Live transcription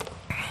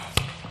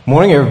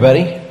Morning,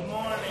 everybody. Good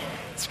morning.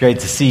 It's great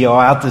to see you all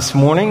out this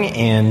morning,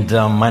 and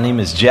my name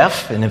is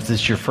Jeff, and if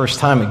this is your first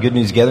time at Good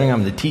News Gathering,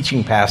 I'm the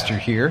teaching pastor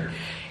here,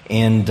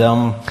 and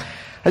I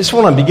just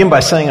want to begin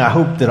by saying I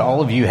hope that all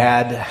of you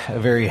had a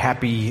very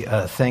happy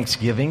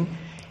Thanksgiving,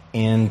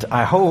 and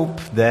I hope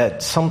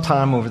that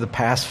sometime over the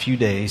past few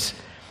days,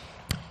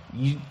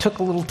 you took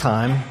a little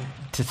time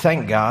to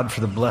thank God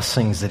for the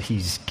blessings that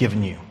He's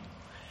given you.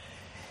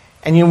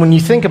 And when you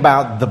think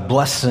about the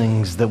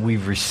blessings that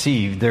we've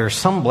received, there are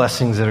some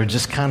blessings that are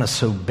just kind of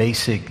so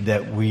basic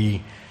that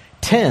we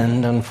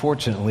tend,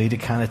 unfortunately, to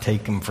kind of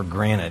take them for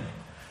granted.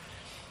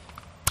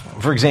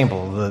 For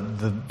example,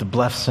 the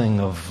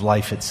blessing of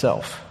life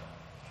itself.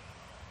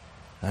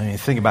 I mean,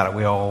 think about it.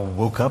 We all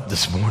woke up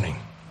this morning,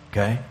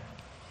 okay?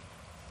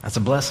 That's a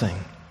blessing.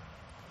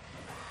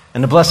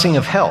 And the blessing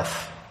of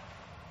health.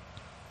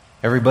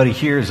 Everybody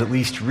here is at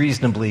least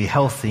reasonably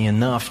healthy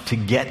enough to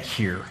get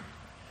here,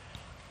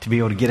 to be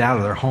able to get out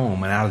of their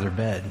home and out of their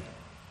bed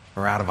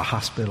or out of a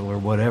hospital or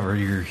whatever,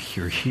 you're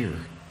here.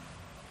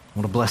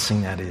 What a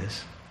blessing that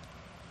is.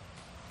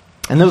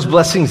 And those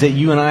blessings that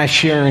you and I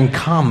share in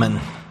common,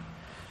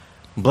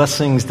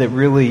 blessings that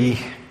really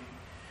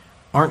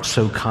aren't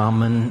so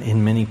common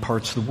in many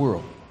parts of the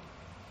world.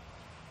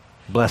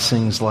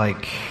 Blessings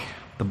like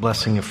the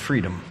blessing of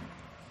freedom,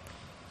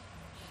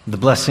 the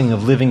blessing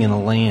of living in a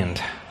land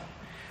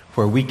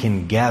where we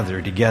can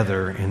gather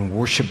together and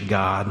worship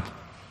God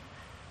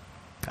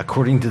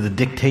according to the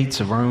dictates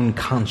of our own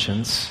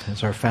conscience,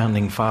 as our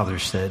founding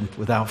fathers said,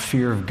 without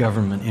fear of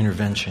government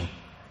intervention.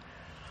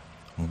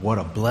 What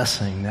a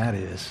blessing that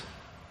is.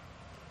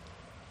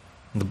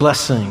 The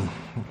blessing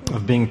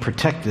of being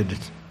protected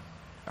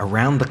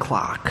around the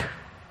clock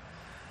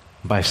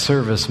by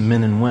service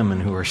men and women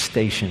who are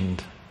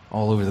stationed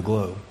all over the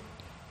globe.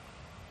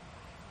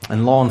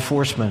 And law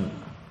enforcement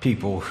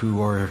people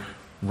who are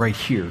right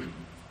here,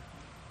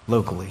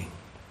 locally.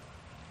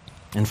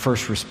 And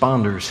first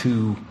responders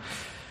who,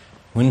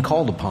 when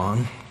called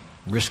upon,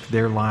 risk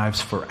their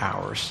lives for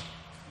ours.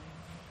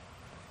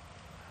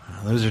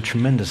 Those are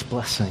tremendous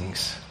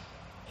blessings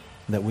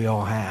that we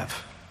all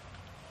have.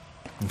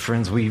 And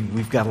friends,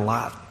 we've got a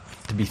lot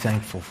to be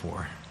thankful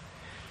for.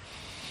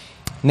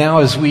 Now,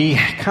 as we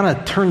kind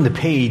of turn the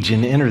page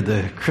and enter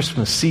the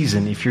Christmas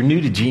season, if you're new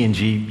to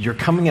G&G, you're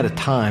coming at a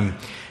time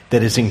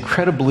that is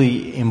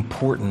incredibly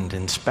important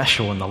and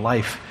special in the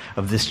life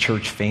of this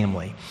church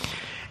family.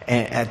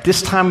 And at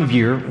this time of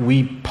year,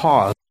 we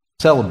pause,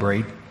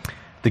 celebrate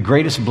the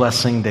greatest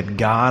blessing that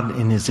God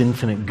in His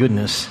infinite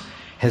goodness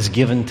has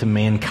given to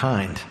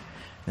mankind,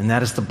 and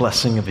that is the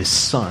blessing of His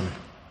Son.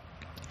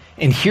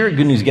 And here at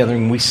Good News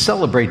Gathering, we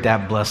celebrate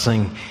that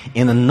blessing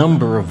in a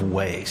number of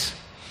ways.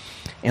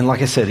 And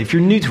like I said, if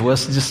you're new to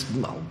us, just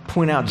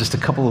point out just a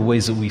couple of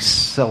ways that we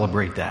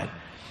celebrate that.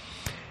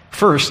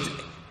 First,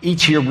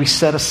 each year we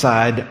set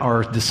aside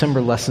our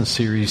December lesson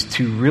series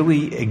to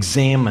really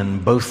examine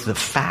both the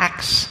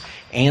facts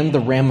and the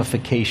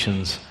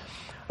ramifications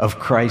of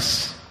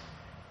Christ's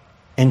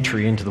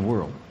entry into the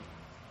world,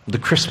 the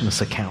Christmas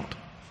account.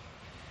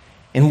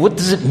 And what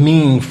does it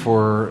mean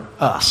for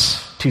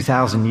us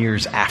 2,000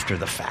 years after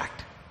the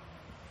fact?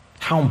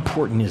 How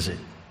important is it?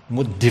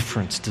 What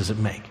difference does it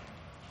make?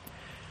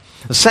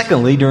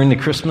 Secondly, during the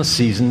Christmas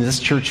season, this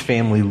church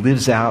family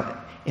lives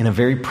out in a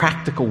very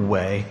practical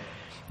way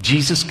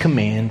Jesus'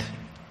 command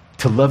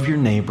to love your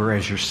neighbor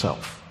as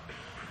yourself.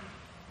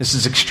 This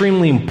is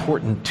extremely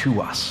important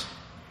to us.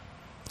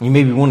 You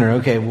may be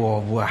wondering, okay,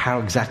 well, how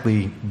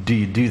exactly do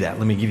you do that?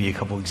 Let me give you a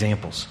couple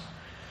examples.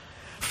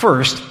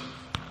 First,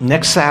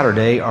 next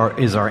Saturday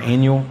is our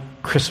annual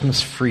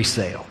Christmas free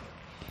sale.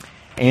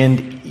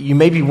 And you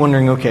may be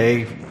wondering,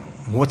 okay,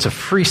 what's a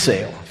free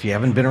sale? If you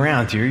haven't been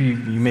around here, you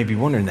may be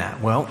wondering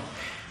that. Well,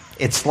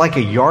 it's like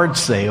a yard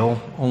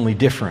sale, only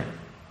different.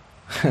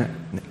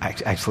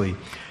 Actually,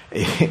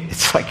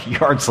 it's like a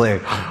yard sale,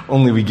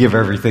 only we give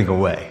everything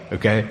away,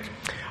 okay,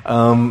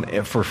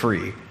 for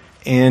free.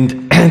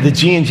 And the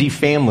G&G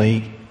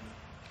family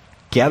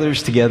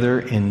gathers together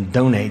and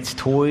donates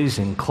toys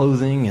and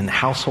clothing and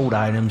household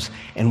items,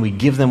 and we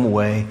give them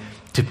away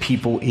to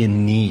people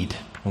in need,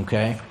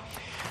 okay?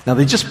 Now,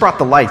 they just brought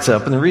the lights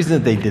up, and the reason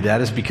that they did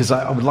that is because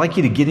I would like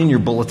you to get in your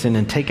bulletin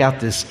and take out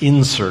this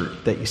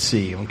insert that you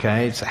see,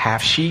 okay? It's a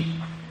half sheet.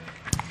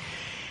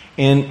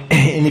 And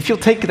if you'll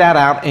take that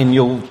out and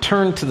you'll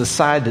turn to the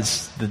side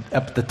that's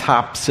up at the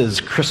top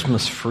says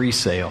Christmas free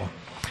sale.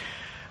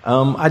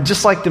 I'd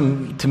just like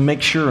to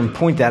make sure and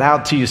point that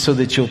out to you so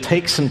that you'll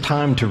take some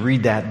time to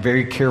read that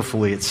very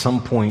carefully at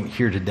some point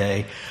here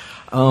today.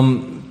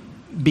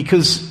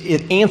 Because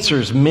it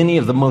answers many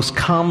of the most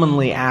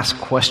commonly asked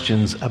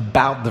questions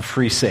about the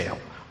free sale.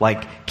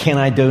 Like, can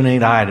I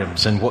donate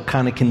items and what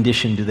kind of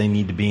condition do they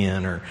need to be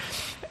in? Or,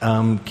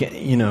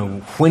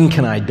 when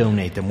can I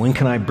donate them? When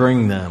can I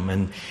bring them?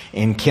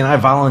 And can I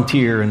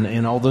volunteer?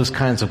 And all those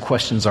kinds of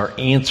questions are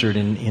answered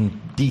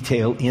in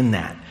detail in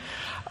that.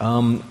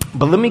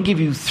 But let me give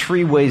you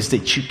 3 ways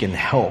that you can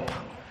help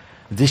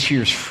this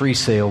year's free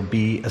sale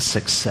be a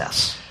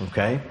success,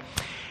 okay?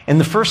 And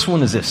the first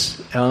one is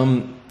this.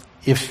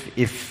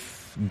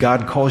 if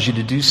God calls you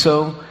to do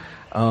so,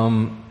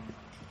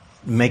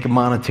 make a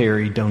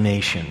monetary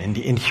donation.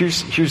 And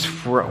here's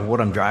for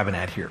what I'm driving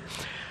at here.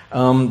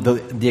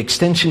 The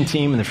extension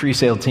team and the free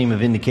sale team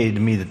have indicated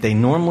to me that they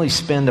normally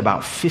spend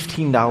about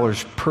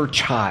 $15 per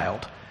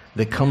child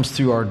that comes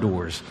through our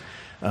doors,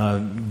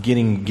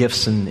 getting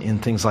gifts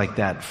and things like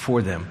that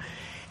for them.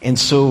 And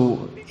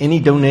so any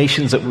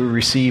donations that we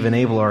receive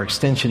enable our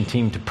extension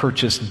team to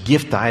purchase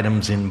gift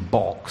items in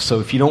bulk. So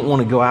if you don't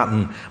want to go out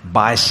and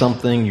buy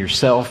something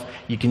yourself,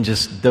 you can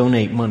just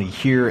donate money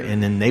here,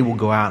 and then they will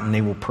go out and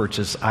they will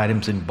purchase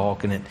items in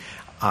bulk, and it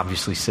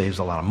obviously saves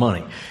a lot of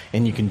money.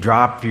 And you can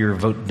drop your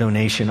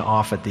donation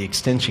off at the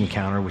extension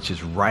counter, which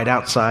is right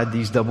outside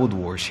these double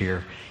doors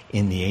here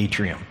in the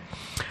atrium.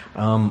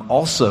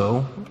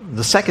 Also,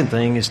 the second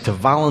thing is to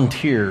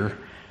volunteer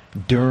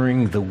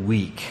during the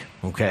week,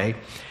 okay?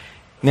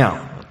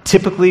 Now,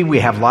 typically we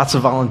have lots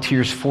of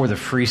volunteers for the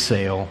free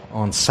sale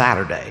on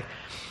Saturday,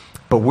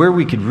 but where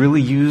we could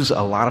really use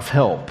a lot of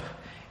help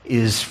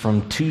is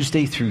from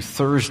Tuesday through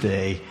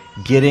Thursday,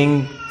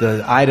 getting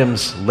the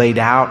items laid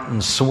out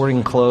and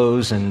sorting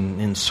clothes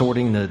and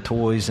sorting the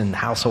toys and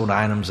household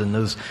items and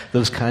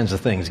those kinds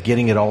of things,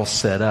 getting it all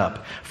set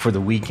up for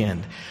the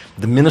weekend.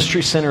 The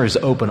ministry center is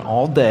open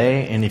all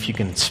day, and if you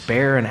can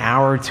spare an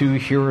hour or two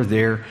here or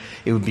there,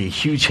 it would be a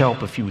huge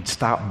help if you would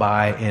stop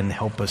by and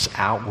help us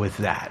out with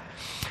that.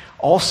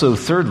 Also,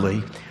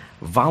 thirdly,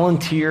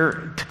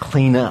 volunteer to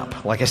clean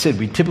up. Like I said,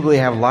 we typically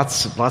have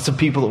lots of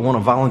people that want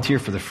to volunteer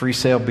for the free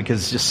sale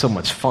because it's just so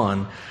much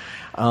fun.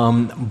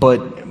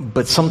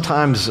 But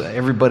sometimes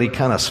everybody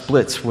kind of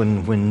splits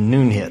when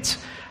noon hits,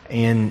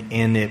 and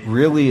it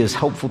really is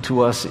helpful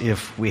to us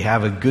if we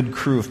have a good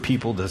crew of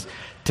people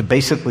to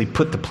basically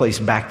put the place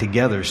back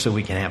together so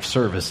we can have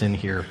service in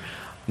here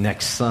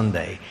next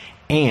Sunday.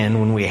 And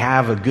when we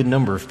have a good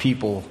number of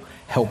people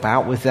help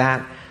out with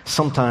that,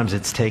 sometimes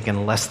it's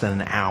taken less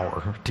than an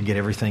hour to get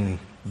everything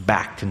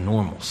back to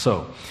normal.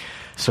 So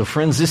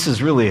friends, this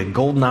is really a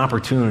golden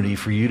opportunity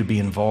for you to be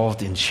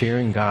involved in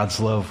sharing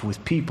God's love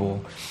with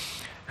people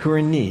who are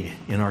in need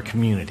in our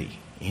community.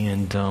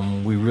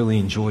 And we really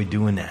enjoy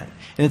doing that.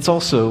 And it's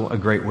also a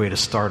great way to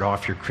start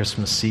off your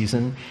Christmas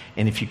season.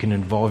 And if you can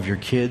involve your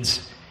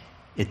kids,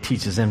 it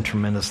teaches them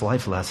tremendous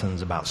life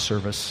lessons about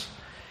service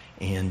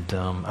and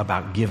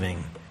about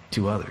giving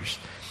to others.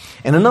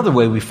 And another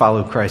way we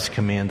follow Christ's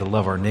command to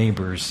love our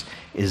neighbors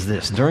is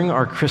this. During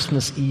our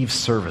Christmas Eve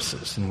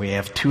services, and we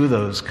have 2 of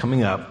those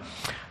coming up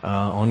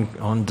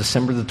on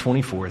December the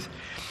 24th,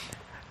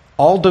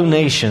 all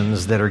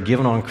donations that are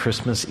given on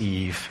Christmas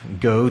Eve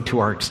go to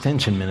our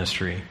extension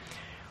ministry,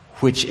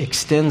 which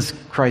extends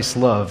Christ's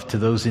love to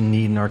those in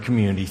need in our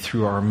community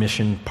through our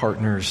mission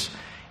partners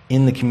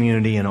in the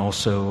community and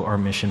also our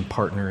mission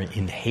partner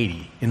in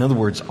Haiti. In other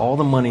words, all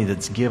the money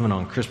that's given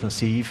on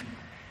Christmas Eve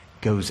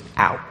goes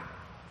out.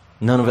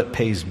 None of it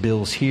pays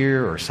bills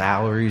here or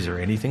salaries or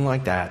anything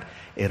like that.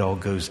 It all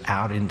goes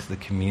out into the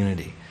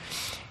community.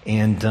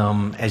 And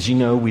as you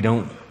know, we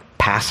don't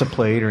pass a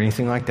plate or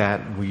anything like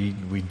that. We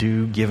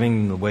do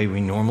giving the way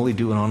we normally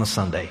do it on a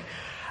Sunday.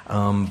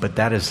 But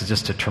that is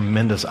just a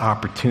tremendous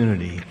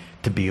opportunity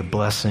to be a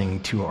blessing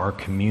to our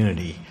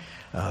community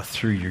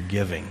through your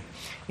giving.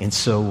 And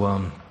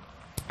so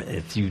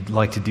if you'd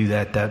like to do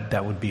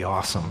that would be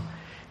awesome.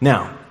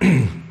 Now,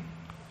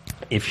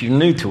 if you're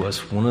new to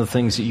us, one of the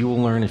things that you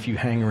will learn if you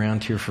hang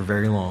around here for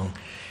very long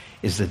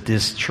is that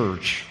this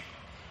church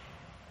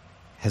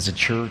is a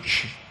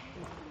church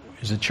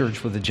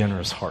with a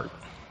generous heart.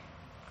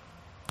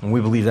 And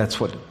we believe that's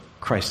what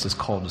Christ has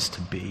called us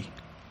to be.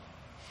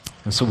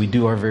 And so we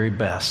do our very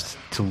best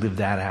to live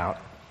that out,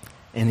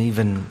 and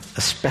even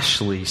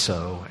especially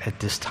so at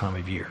this time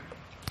of year.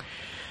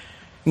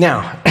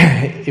 Now,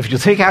 if you'll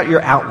take out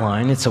your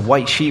outline, it's a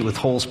white sheet with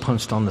holes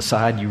punched on the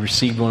side. You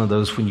received one of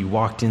those when you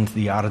walked into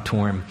the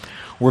auditorium.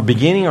 We're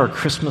beginning our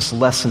Christmas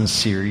lesson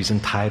series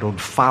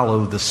entitled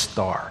Follow the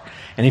Star.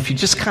 And if you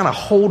just kind of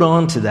hold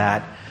on to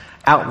that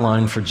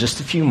outline for just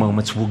a few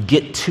moments, we'll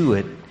get to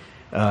it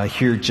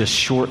here just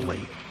shortly.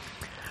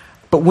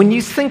 But when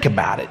you think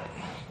about it,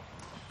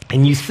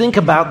 and you think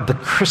about the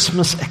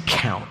Christmas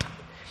account,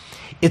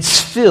 it's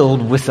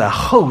filled with a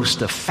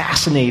host of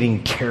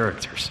fascinating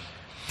characters.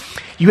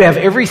 You have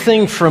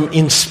everything from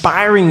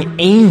inspiring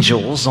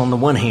angels on the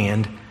one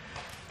hand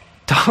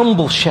to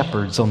humble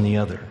shepherds on the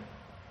other.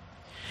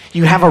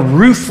 You have a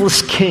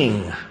ruthless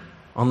king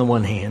on the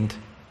one hand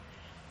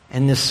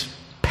and this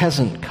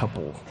peasant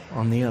couple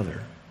on the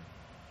other.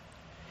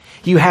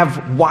 You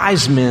have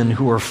wise men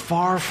who are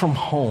far from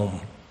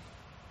home,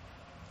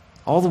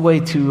 all the way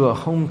to a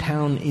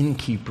hometown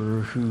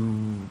innkeeper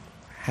who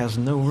has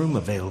no room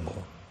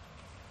available.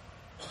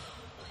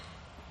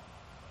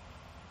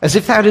 As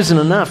if that isn't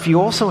enough,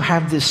 you also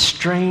have this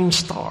strange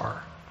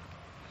star.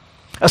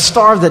 A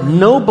star that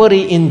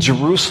nobody in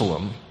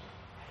Jerusalem,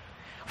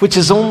 which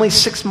is only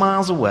 6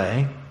 miles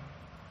away,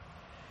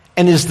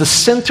 and is the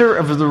center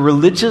of the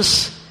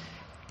religious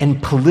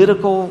and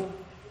political,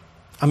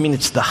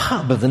 it's the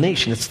hub of the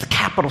nation. It's the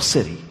capital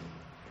city.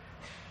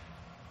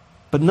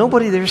 But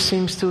nobody there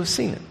seems to have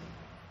seen it.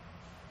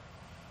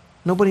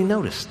 Nobody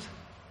noticed.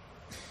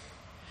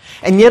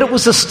 And yet it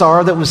was a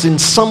star that was in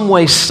some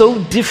way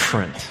so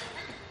different,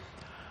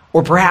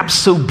 or perhaps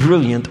so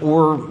brilliant,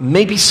 or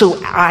maybe so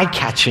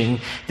eye-catching,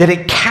 that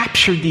it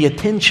captured the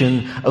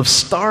attention of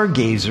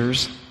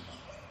stargazers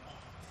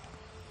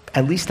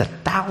at least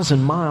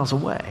 1,000 miles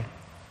away.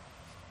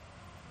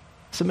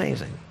 It's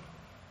amazing.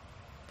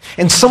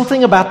 And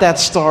something about that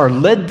star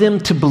led them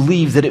to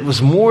believe that it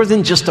was more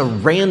than just a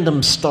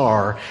random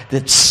star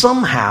that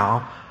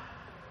somehow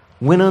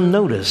went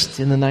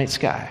unnoticed in the night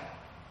sky.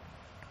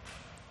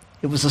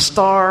 It was a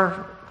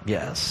star,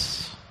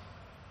 yes,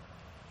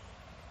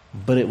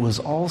 but it was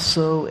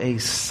also a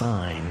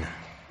sign,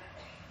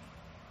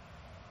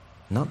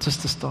 not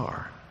just a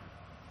star.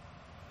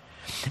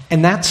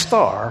 And that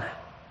star,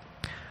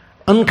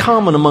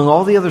 uncommon among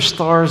all the other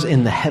stars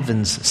in the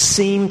heavens,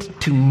 seemed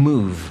to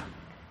move,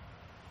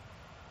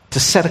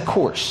 to set a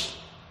course,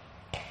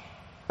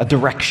 a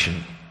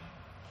direction.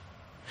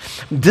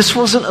 This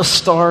wasn't a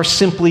star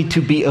simply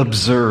to be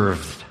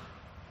observed.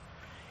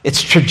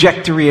 Its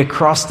trajectory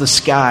across the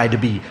sky to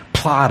be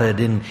plotted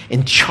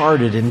and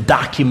charted and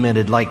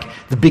documented like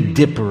the Big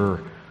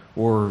Dipper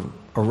or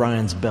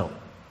Orion's Belt.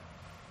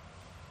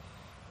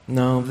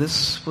 No,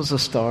 this was a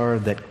star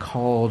that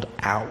called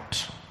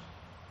out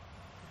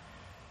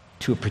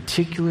to a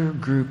particular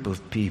group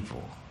of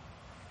people.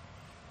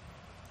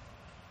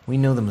 We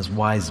know them as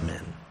wise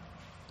men.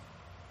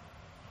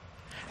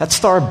 That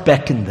star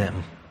beckoned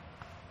them.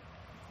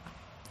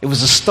 It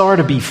was a star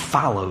to be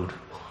followed.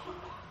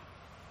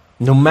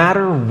 No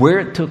matter where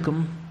it took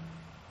them,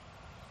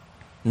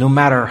 no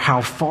matter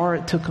how far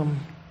it took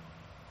them,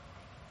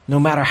 no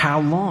matter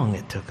how long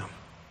it took them.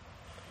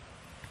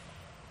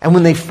 And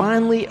when they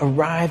finally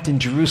arrived in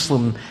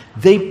Jerusalem,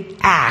 they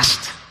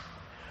asked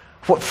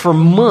what for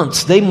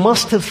months they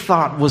must have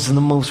thought was the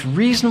most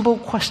reasonable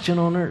question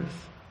on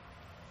earth.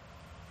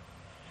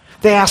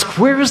 They asked,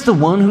 "Where is the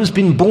one who's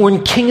been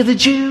born King of the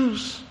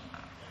Jews?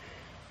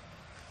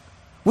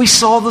 We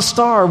saw the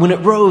star when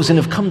it rose and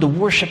have come to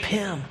worship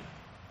him."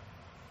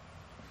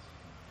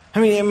 I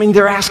mean,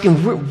 they're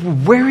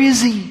asking, where is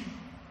he?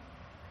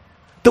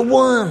 The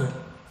one.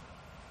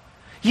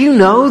 You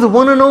know, the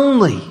one and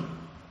only.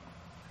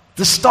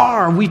 The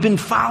star we've been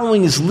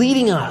following is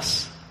leading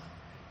us.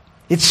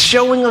 It's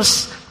showing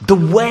us the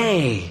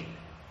way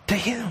to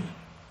him.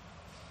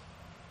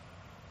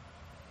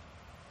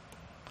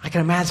 I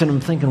can imagine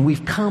them thinking,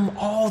 we've come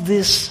all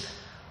this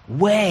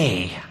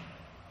way.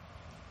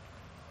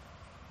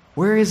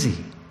 Where is he?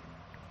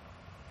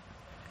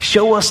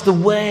 Show us the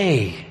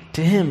way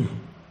to him.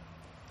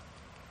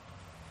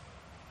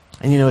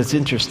 And you know, it's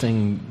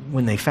interesting,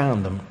 when they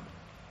found him,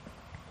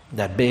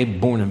 that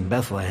babe born in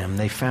Bethlehem,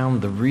 they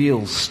found the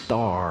real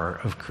star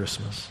of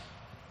Christmas.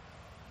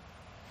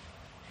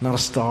 Not a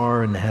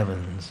star in the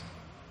heavens,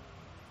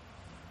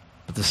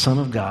 but the Son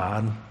of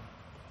God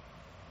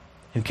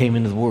who came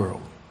into the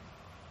world.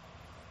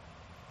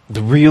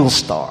 The real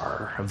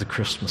star of the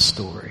Christmas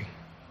story.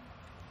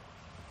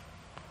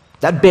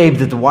 That babe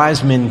that the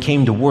wise men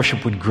came to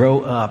worship would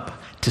grow up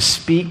to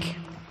speak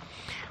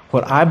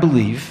what I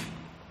believe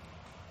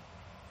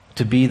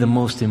to be the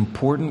most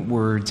important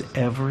words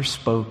ever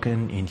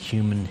spoken in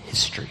human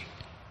history.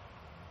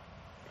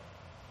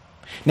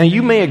 Now,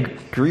 you may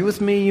agree with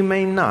me, you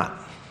may not.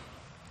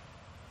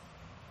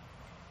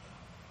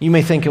 You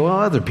may think, well,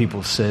 other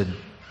people said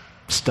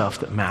stuff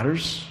that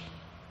matters.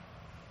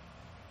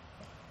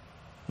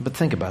 But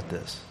think about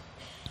this.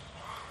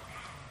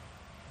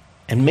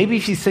 And maybe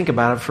if you think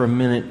about it for a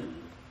minute,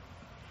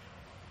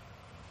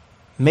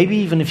 maybe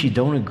even if you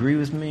don't agree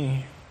with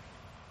me,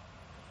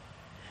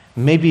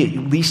 maybe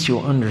at least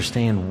you'll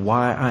understand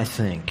why I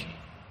think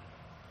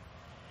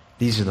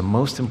these are the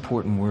most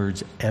important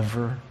words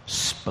ever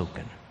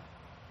spoken.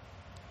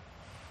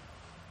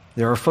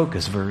 They're our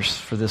focus verse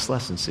for this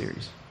lesson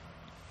series.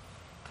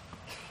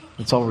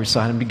 Let's all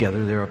recite them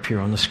together. They're up here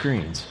on the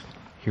screens.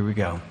 Here we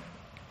go.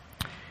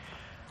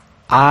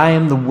 I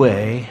am the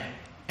way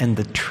and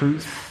the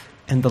truth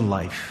and the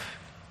life.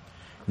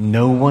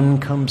 No one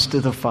comes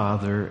to the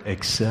Father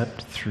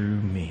except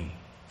through me.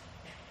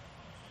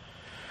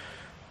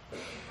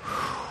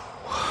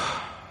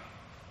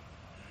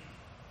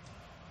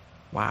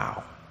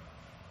 Wow.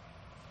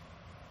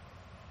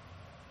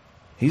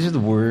 These are the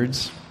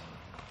words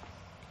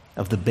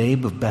of the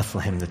babe of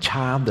Bethlehem, the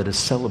child that is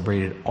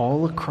celebrated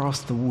all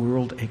across the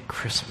world at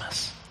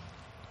Christmas.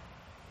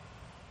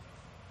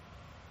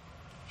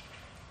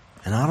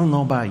 And I don't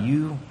know about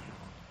you,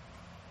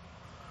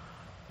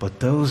 but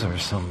those are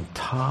some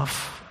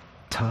tough,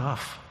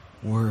 tough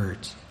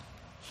words.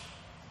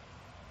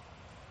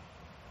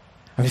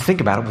 I mean,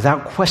 think about it.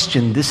 Without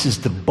question, this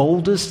is the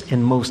boldest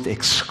and most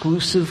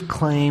exclusive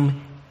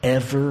claim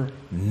ever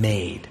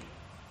made.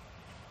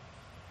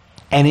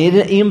 And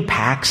it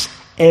impacts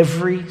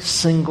every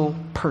single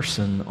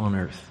person on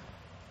earth.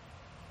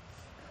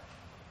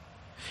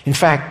 In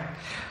fact,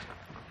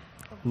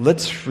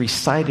 let's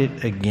recite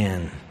it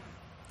again.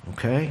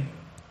 Okay?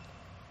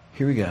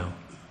 Here we go.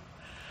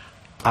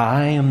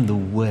 I am the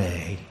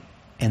way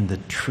and the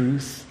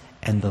truth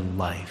and the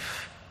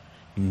life.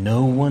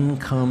 No one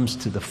comes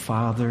to the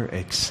Father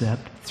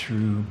except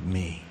through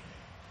me.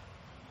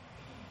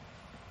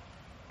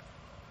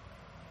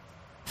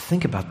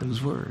 Think about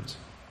those words.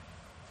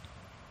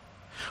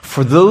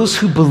 For those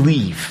who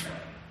believe,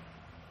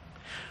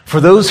 for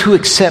those who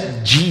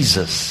accept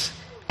Jesus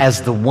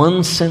as the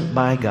one sent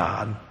by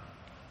God,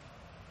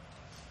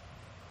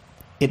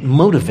 it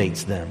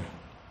motivates them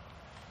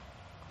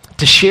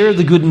to share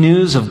the good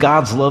news of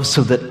God's love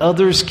so that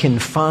others can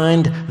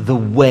find the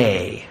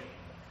way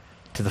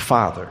to the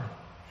Father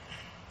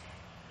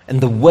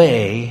and the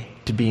way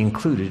to be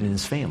included in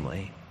His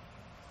family.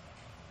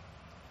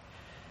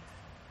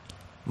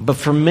 But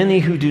for many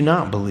who do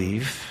not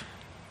believe,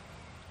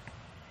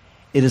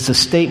 it is a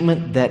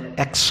statement that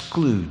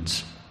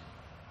excludes.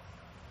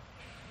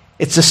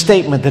 It's a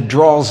statement that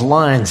draws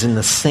lines in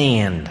the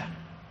sand.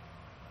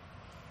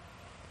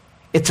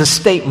 It's a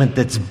statement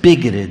that's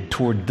bigoted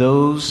toward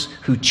those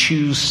who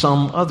choose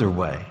some other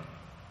way.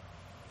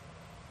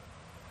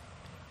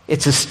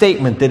 It's a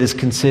statement that is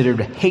considered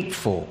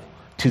hateful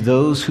to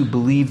those who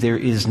believe there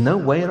is no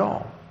way at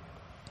all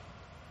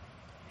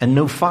and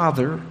no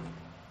Father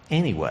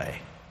anyway.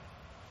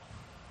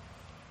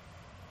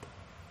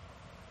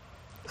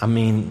 I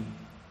mean,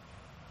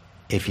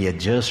 if you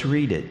just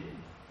read it,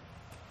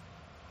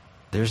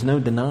 there's no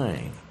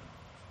denying.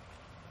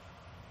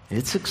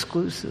 It's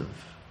exclusive.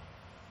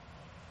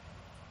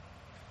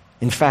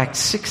 In fact,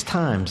 6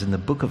 times in the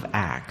book of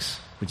Acts,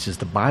 which is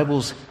the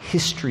Bible's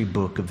history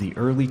book of the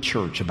early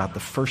church, about the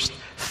first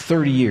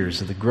 30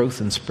 years of the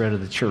growth and spread of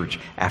the church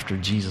after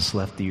Jesus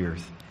left the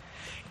earth,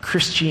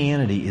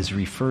 Christianity is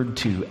referred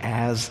to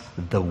as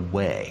the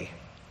way.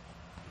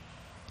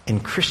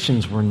 And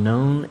Christians were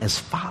known as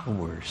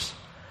followers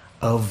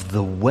of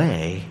the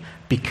way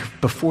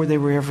before they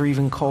were ever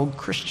even called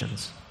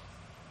Christians.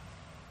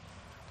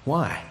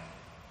 Why?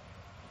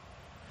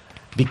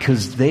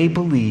 Because they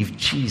believed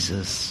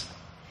Jesus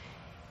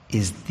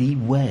is the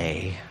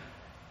way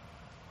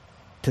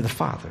to the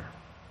Father.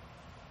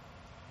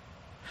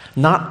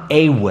 Not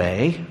a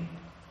way,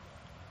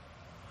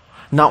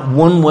 not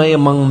one way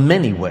among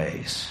many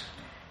ways.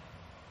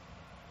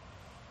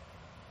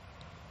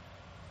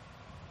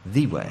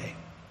 The way.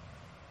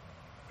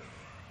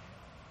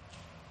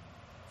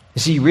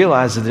 You see, you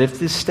realize that if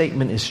this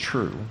statement is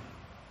true,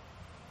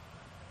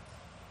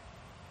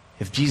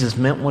 if Jesus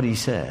meant what He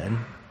said,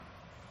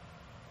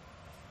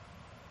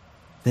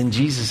 then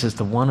Jesus is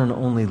the one and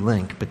only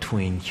link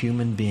between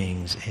human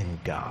beings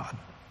and God.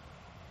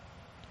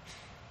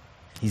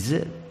 He's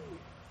it.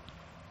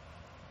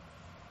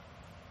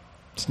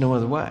 There's no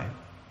other way.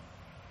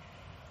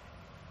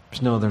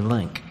 There's no other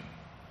link.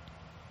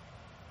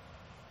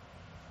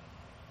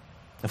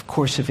 Of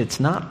course, if it's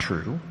not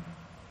true,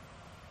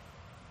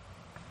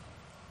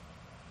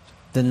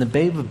 then the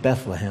babe of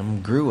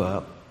Bethlehem grew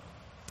up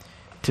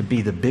to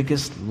be the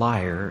biggest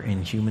liar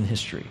in human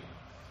history.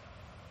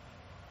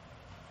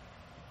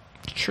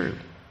 It's true.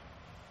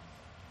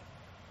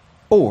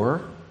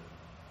 Or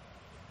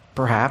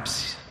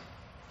perhaps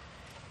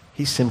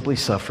he simply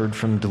suffered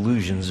from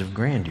delusions of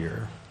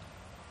grandeur.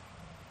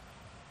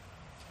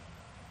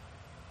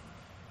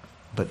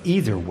 But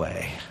either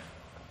way,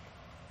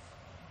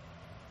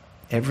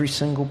 every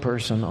single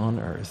person on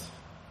earth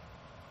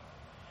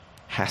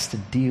has to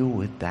deal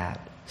with that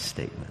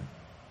statement.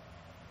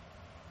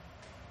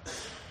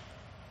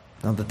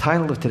 Now, the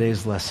title of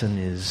today's lesson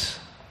is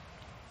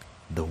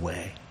The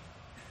Way.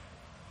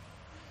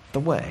 The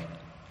Way.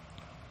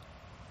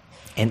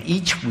 And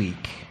each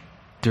week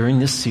during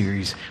this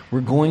series,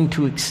 we're going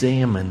to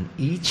examine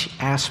each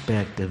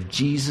aspect of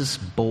Jesus'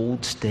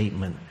 bold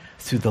statement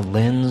through the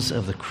lens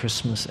of the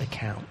Christmas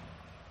account,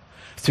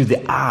 through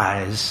the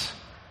eyes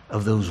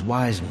of those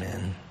wise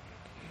men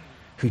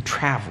who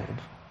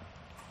traveled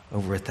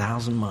over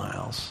 1,000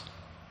 miles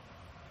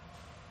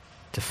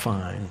to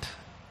find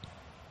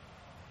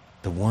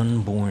the one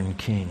born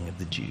King of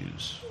the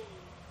Jews.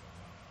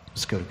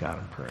 Let's go to God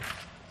in prayer.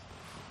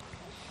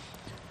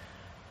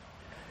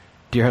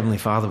 Dear Heavenly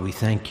Father, we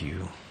thank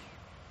you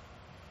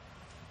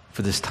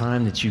for this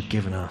time that you've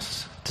given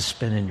us to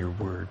spend in your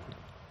word,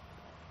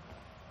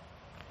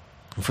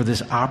 and for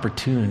this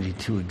opportunity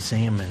to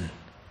examine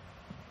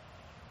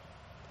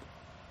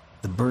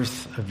the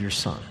birth of your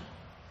Son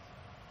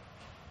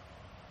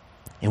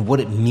and what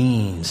it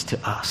means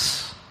to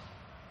us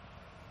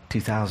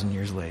 2,000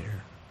 years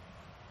later.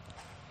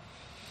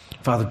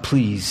 Father,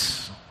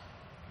 please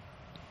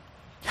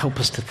help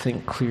us to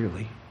think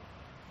clearly.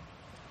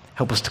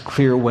 Help us to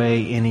clear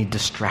away any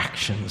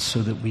distractions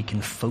so that we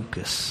can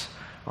focus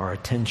our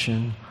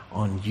attention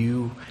on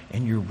you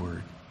and your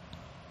word.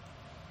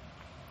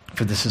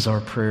 For this is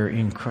our prayer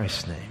in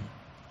Christ's name.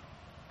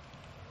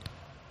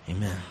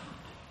 Amen.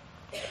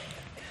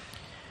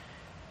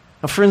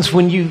 Now, friends,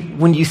 when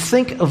you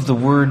think of the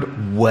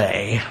word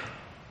way,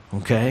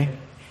 okay,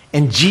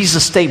 and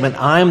Jesus' statement,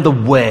 I am the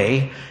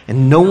way,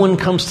 and no one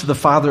comes to the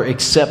Father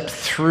except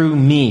through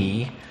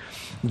me,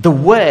 the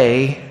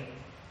way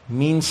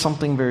means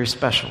something very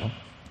special.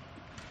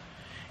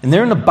 And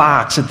there in the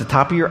box at the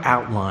top of your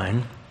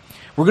outline,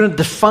 we're going to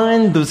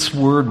define this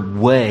word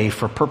way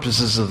for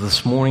purposes of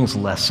this morning's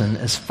lesson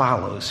as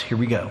follows. Here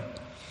we go.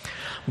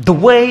 The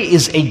way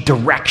is a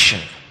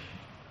direction.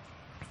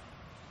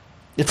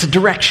 It's a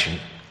direction.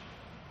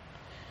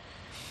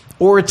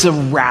 Or it's a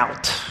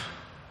route.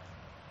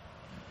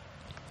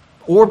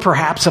 Or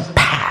perhaps a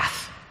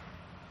path,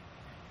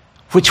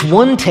 which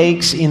one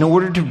takes in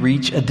order to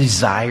reach a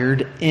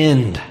desired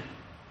end.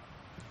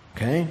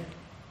 Okay?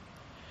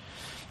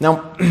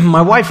 Now,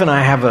 my wife and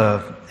I have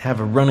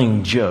a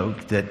running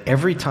joke that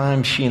every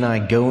time she and I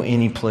go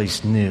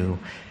anyplace new,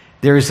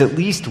 there is at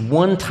least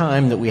one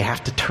time that we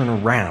have to turn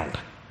around.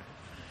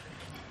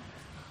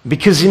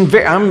 Because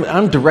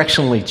I'm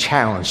directionally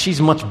challenged.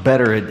 She's much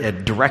better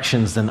at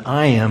directions than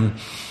I am.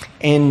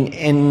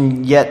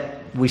 And yet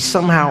we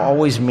somehow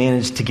always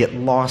manage to get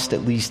lost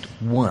at least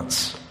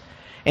once.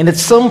 And at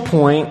some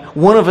point,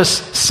 one of us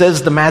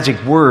says the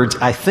magic words,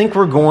 I think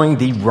we're going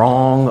the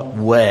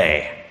wrong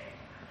way.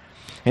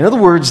 In other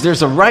words,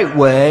 there's a right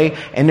way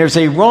and there's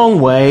a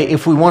wrong way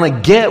if we want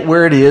to get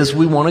where it is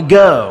we want to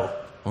go.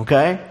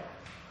 Okay?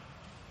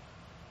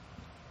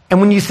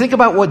 And when you think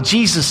about what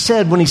Jesus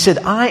said when he said,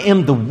 I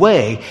am the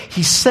way,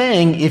 he's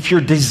saying if your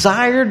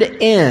desired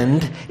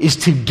end is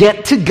to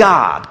get to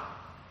God,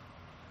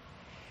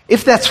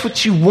 if that's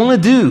what you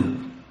want to do,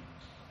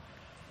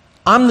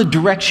 I'm the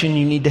direction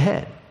you need to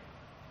head.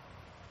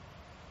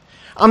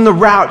 I'm the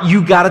route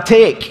you got to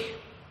take.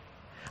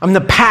 I'm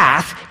the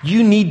path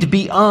you need to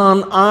be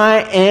on.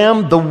 I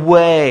am the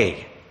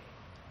way.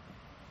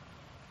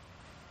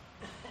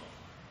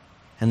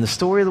 And the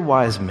story of the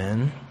wise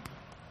men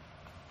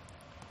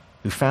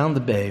who found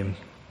the babe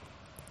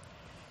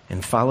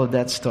and followed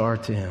that star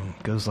to him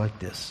goes like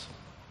this.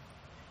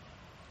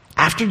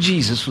 After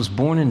Jesus was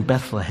born in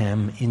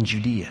Bethlehem in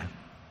Judea.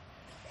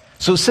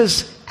 So it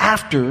says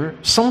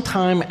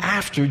sometime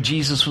after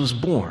Jesus was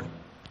born.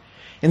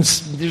 And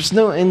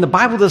the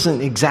Bible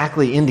doesn't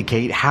exactly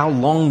indicate how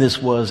long this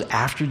was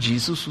after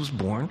Jesus was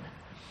born.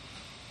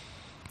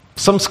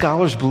 Some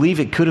scholars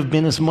believe it could have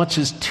been as much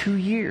as 2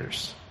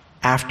 years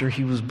after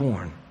he was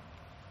born.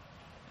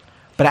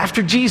 But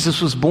after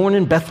Jesus was born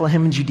in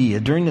Bethlehem in Judea,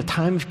 during the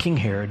time of King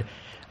Herod,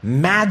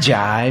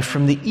 Magi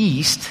from the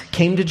east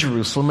came to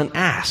Jerusalem and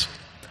asked,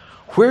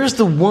 where's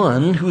the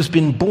one who has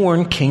been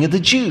born King of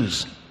the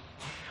Jews?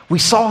 We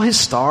saw his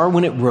star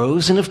when it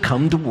rose and have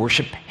come to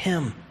worship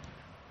him.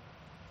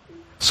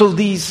 So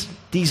these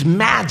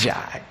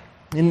Magi,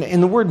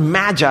 and the word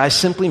Magi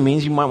simply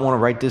means, you might want to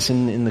write this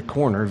in the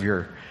corner of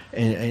your,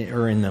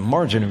 or in the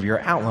margin of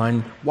your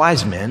outline,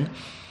 wise men.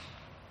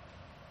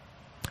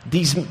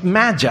 These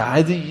Magi,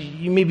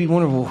 you may be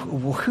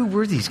wondering, well, who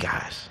were these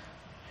guys?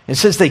 It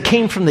says they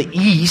came from the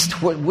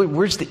east.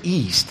 Where's the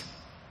east?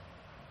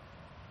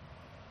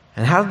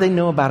 And how did they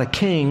know about a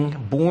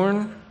king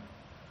born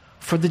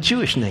for the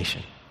Jewish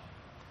nation?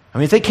 I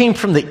mean, if they came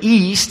from the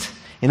east,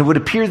 and it would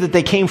appear that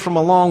they came from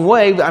a long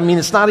way, I mean,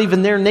 it's not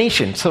even their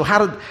nation. So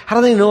how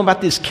do they know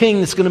about this king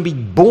that's going to be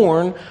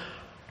born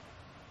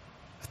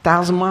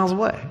 1,000 miles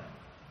away?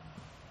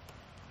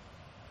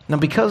 Now,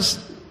 because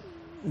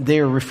they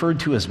are referred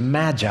to as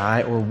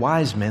Magi or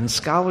wise men,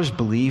 scholars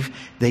believe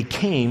they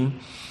came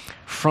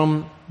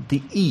from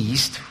the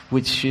east,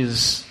 which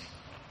is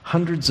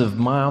hundreds of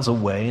miles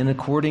away, and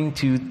according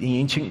to the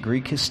ancient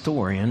Greek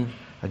historian,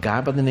 a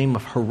guy by the name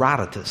of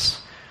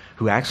Herodotus,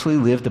 who actually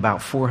lived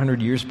about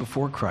 400 years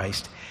before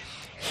Christ,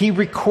 he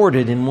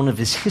recorded in one of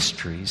his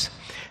histories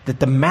that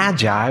the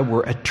Magi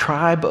were a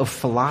tribe of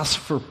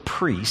philosopher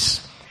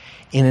priests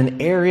in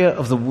an area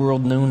of the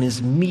world known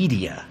as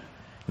Media.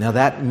 Now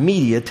that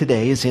Media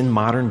today is in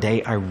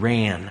modern-day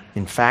Iran.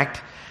 In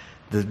fact,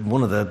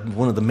 one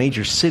of the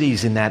major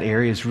cities in that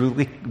area is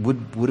really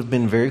would have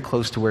been very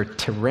close to where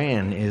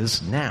Tehran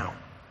is now.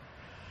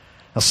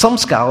 Now, some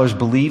scholars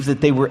believe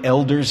that they were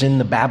elders in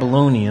the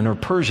Babylonian or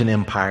Persian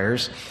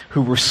empires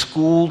who were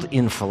schooled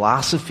in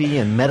philosophy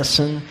and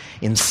medicine,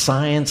 in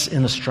science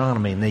and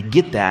astronomy, and they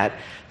get that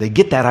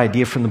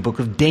idea from the book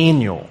of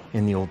Daniel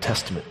in the Old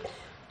Testament.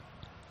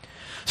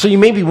 So you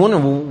may be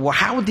wondering, well,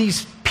 how would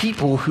these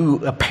people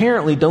who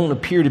apparently don't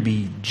appear to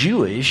be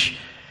Jewish,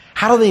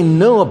 how do they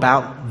know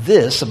about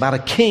this, about a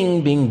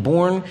king being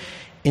born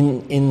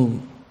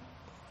in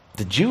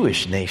the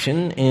Jewish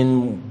nation,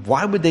 and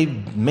why would they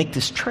make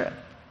this trip?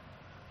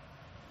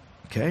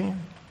 Okay,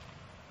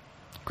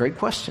 great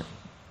question.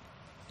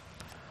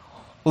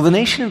 Well, the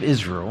nation of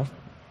Israel,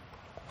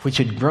 which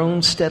had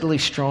grown steadily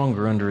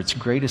stronger under its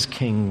greatest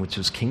king, which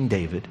was King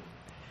David,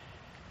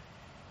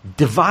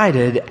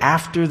 divided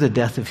after the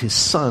death of his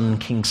son,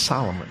 King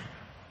Solomon.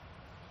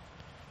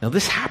 Now,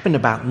 this happened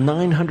about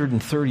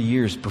 930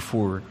 years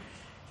before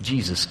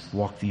Jesus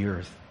walked the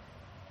earth.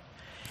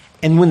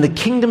 And when the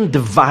kingdom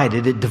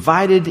divided, it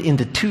divided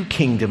into two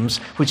kingdoms,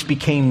 which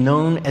became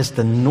known as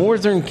the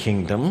northern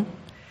kingdom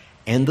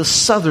and the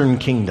southern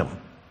kingdom.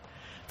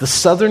 The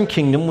southern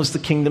kingdom was the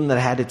kingdom that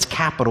had its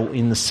capital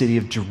in the city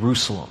of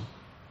Jerusalem.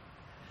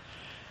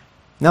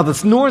 Now,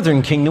 this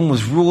northern kingdom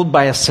was ruled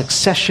by a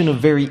succession of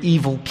very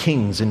evil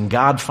kings, and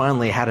God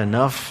finally had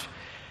enough,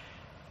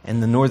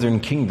 and the northern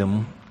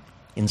kingdom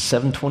in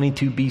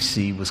 722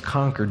 BC was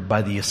conquered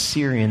by the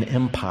Assyrian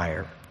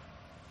Empire,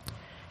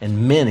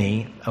 and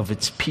many of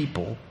its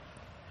people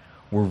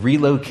were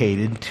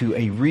relocated to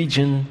a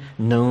region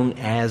known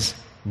as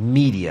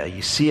Media.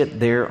 You see it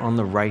there on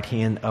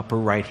the upper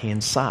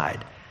right-hand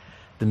side,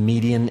 the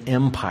Median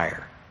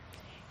Empire.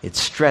 It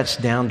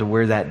stretched down to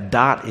where that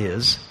dot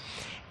is.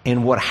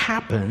 And what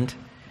happened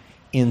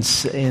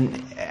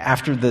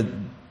after the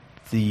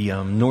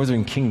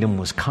northern kingdom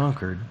was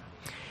conquered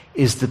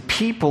is the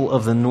people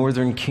of the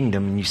northern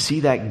kingdom, and you see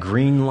that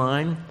green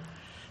line,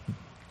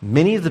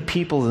 many of the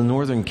people of the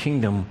northern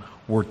kingdom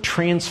were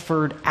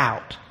transferred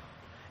out.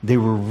 They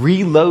were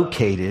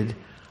relocated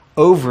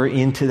over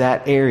into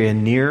that area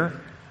near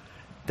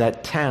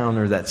that town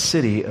or that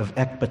city of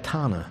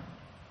Ecbatana.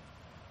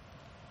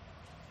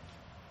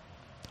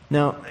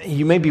 Now,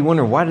 you may be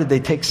wondering, why did they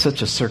take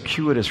such a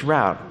circuitous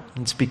route?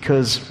 It's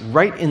because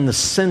right in the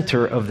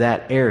center of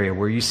that area,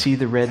 where you see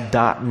the red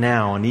dot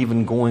now, and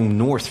even going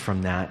north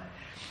from that,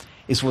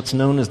 is what's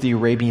known as the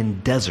Arabian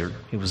Desert.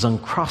 It was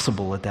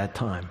uncrossable at that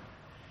time.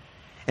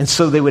 And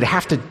so they would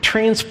have to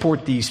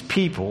transport these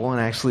people, and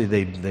actually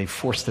they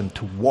forced them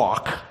to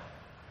walk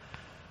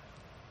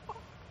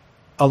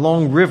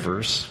along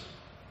rivers.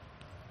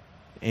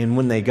 And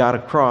when they got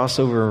across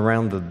over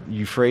around the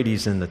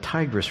Euphrates and the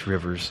Tigris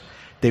rivers,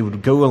 they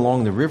would go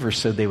along the river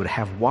so they would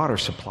have water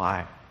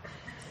supply.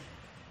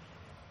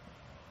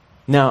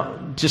 Now,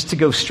 just to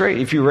go straight,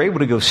 if you were able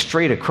to go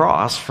straight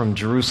across from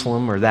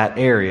Jerusalem or that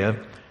area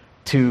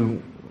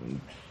to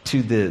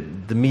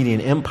the Median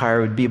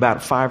Empire, it would be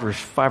about 500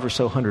 or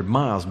so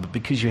miles. But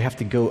because you have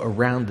to go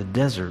around the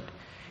desert,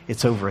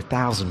 it's over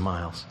 1,000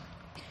 miles.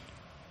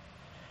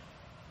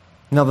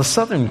 Now, the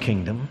southern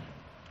kingdom,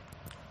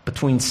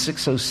 between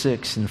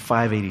 606 and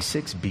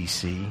 586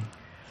 BC,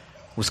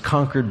 was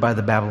conquered by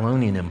the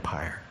Babylonian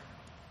Empire.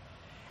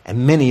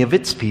 And many of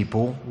its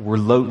people were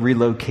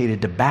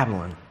relocated to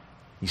Babylon.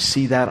 You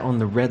see that on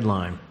the red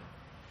line.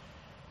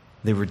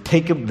 They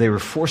were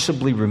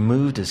forcibly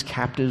removed as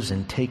captives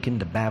and taken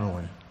to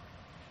Babylon.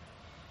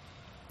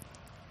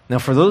 Now,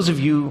 for those of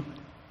you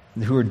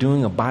who are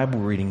doing a Bible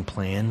reading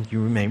plan, you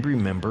may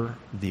remember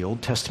the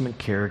Old Testament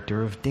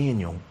character of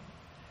Daniel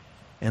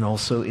and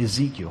also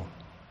Ezekiel.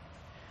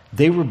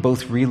 They were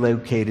both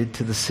relocated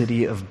to the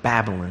city of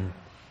Babylon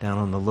down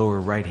on the lower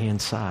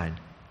right-hand side.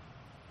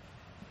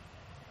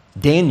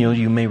 Daniel,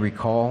 you may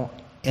recall,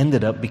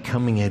 ended up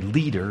becoming a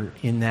leader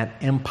in that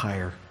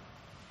empire.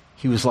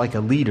 He was like a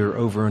leader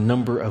over a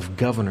number of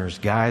governors,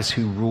 guys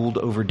who ruled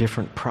over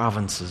different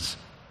provinces.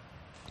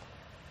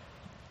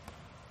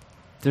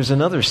 There's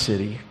another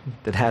city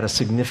that had a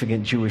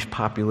significant Jewish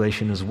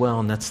population as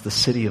well, and that's the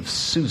city of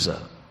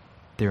Susa,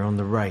 there on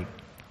the right.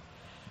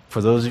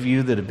 For those of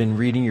you that have been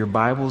reading your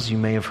Bibles, you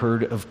may have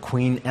heard of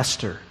Queen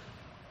Esther.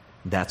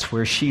 That's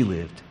where she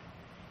lived.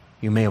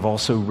 You may have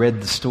also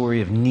read the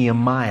story of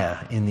Nehemiah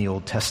in the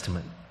Old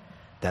Testament.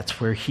 That's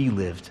where he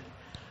lived.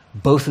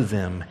 Both of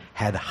them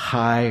had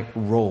high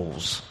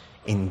roles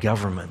in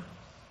government.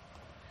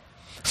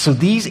 So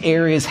these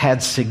areas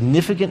had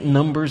significant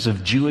numbers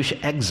of Jewish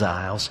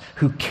exiles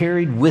who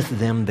carried with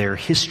them their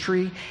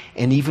history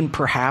and even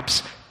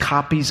perhaps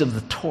copies of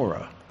the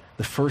Torah,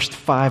 the first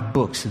 5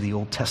 books of the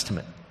Old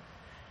Testament,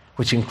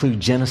 which include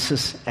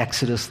Genesis,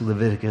 Exodus,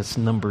 Leviticus,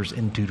 Numbers,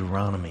 and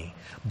Deuteronomy,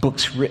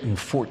 books written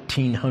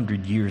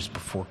 1,400 years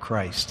before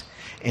Christ.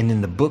 And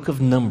in the book of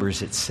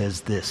Numbers it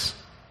says this: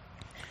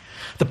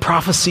 the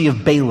prophecy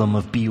of Balaam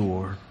of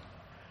Beor,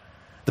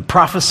 the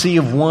prophecy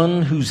of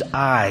one whose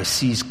eye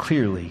sees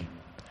clearly,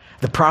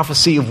 the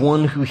prophecy of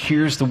one who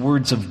hears the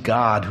words of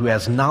God, who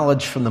has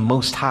knowledge from the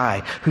Most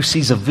High, who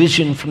sees a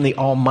vision from the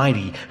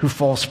Almighty, who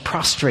falls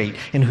prostrate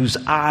and whose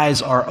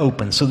eyes are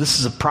open. So this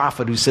is a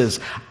prophet who says,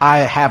 I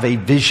have a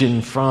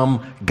vision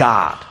from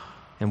God.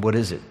 And what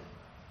is it?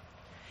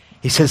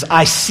 He says,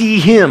 I see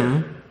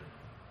him,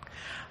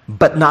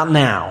 but not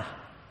now.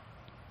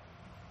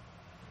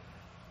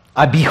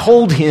 I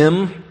behold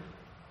him,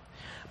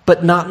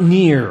 but not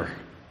near.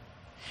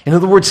 In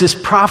other words, this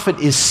prophet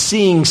is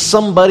seeing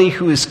somebody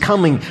who is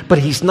coming, but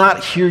he's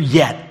not here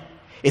yet.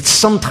 It's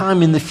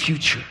sometime in the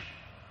future.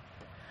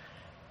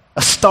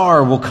 A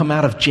star will come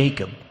out of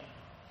Jacob.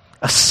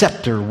 A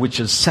scepter, which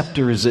is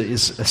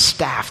a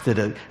staff that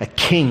a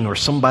king or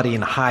somebody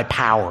in high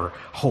power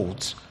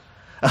holds.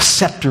 A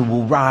scepter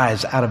will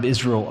rise out of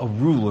Israel. A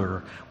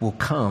ruler will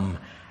come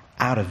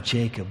out of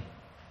Jacob.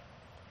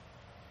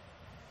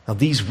 Now,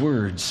 these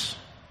words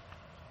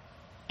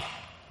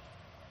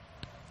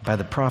by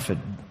the prophet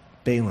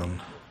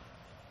Balaam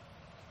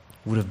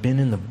would have been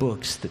in the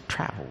books that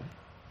traveled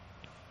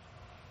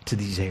to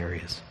these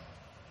areas.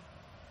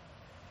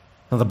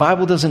 Now, the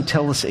Bible doesn't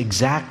tell us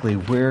exactly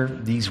where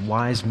these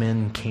wise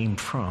men came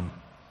from,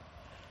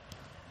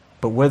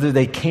 but whether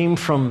they came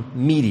from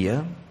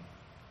Media,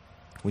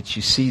 which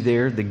you see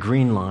there, the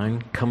green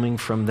line coming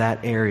from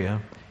that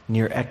area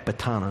near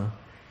Ecbatana,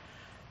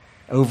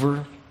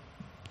 over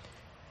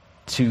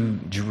to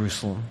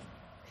Jerusalem,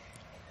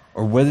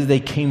 or whether they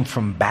came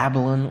from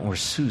Babylon or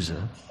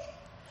Susa,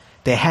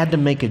 they had to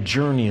make a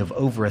journey of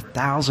over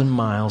 1,000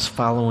 miles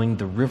following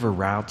the river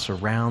routes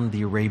around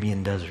the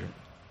Arabian desert.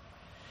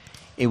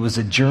 It was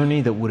a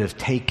journey that would have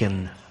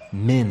taken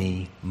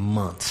many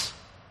months.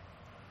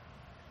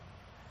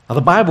 Now,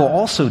 the Bible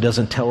also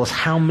doesn't tell us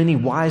how many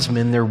wise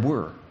men there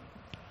were.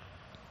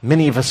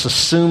 Many of us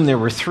assume there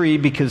were 3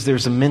 because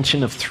there's a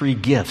mention of 3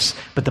 gifts,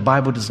 but the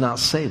Bible does not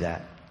say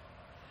that.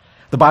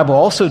 The Bible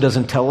also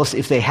doesn't tell us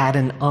if they had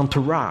an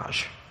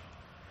entourage.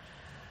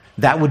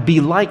 That would be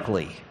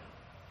likely,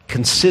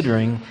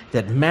 considering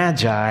that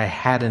Magi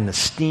had an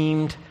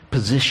esteemed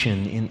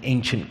position in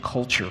ancient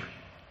culture.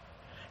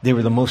 They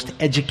were the most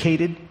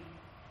educated,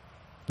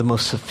 the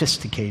most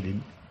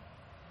sophisticated,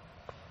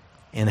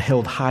 and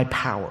held high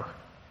power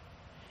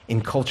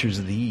in cultures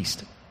of the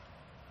East.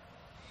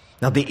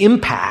 Now, the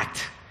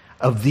impact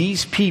of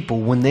these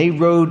people when they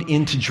rode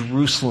into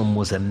Jerusalem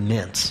was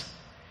immense.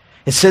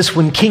 It says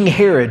when King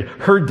Herod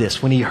heard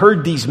this, when he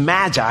heard these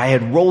Magi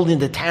had rolled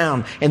into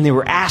town and they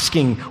were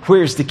asking,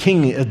 "Where's the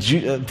king of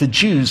the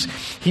Jews?"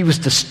 he was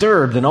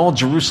disturbed, and all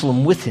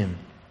Jerusalem with him.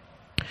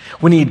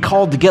 When he had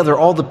called together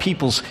all the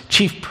people's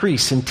chief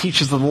priests and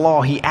teachers of the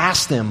law, he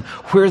asked them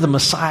where the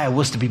Messiah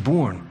was to be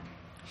born.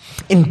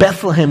 "In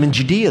Bethlehem in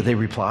Judea," they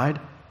replied,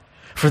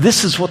 "for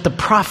this is what the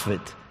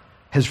prophet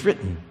has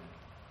written.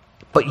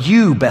 But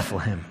you,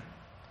 Bethlehem,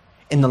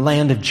 in the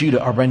land of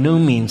Judah, are by no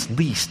means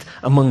least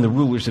among the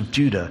rulers of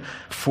Judah,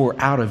 for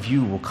out of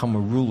you will come a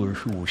ruler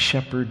who will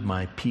shepherd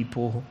my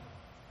people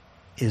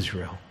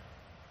Israel."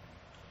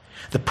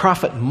 The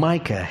prophet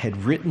Micah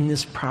had written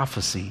this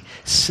prophecy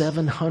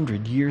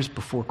 700 years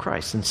before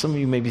Christ. And some of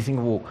you may be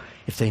thinking, well,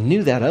 if they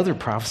knew that other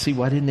prophecy,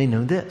 why didn't they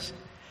know this?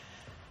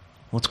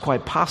 Well, it's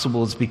quite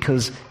possible it's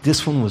because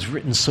this one was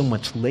written so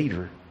much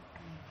later.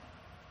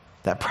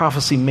 That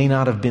prophecy may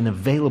not have been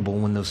available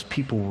when those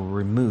people were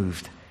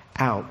removed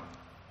out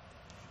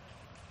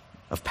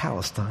of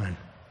Palestine.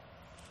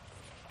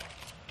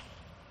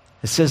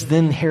 It says,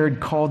 "Then Herod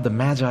called the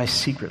Magi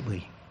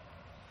secretly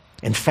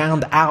and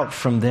found out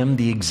from them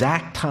the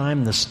exact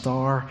time the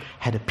star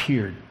had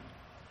appeared."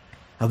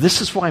 Now, this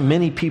is why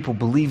many people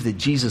believe that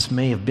Jesus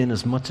may have been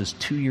as much as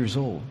 2 years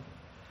old.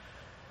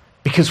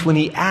 Because when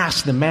he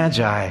asked the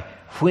Magi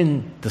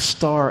when the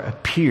star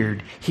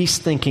appeared, he's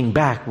thinking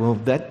back, well,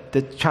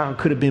 that child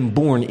could have been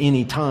born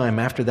any time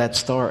after that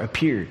star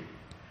appeared.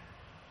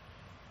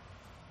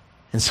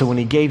 And so when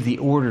he gave the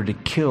order to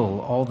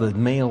kill all the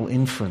male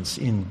infants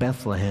in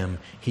Bethlehem,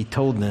 he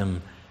told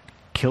them,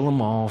 kill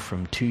them all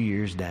from 2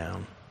 years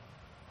down.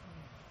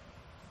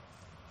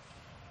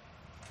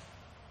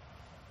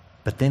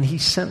 But then he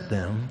sent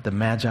them, the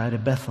Magi, to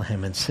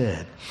Bethlehem and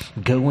said,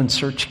 "Go and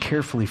search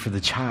carefully for the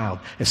child.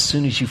 As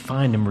soon as you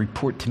find him,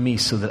 report to me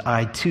so that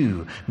I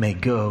too may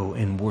go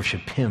and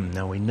worship him."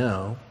 Now we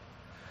know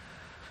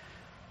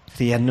that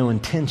he had no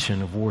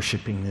intention of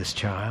worshiping this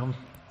child.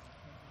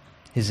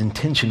 His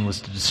intention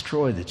was to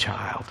destroy the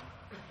child.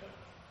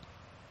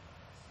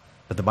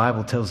 But the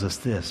Bible tells us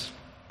this.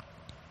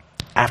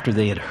 After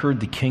they had heard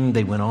the king,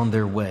 they went on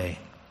their way.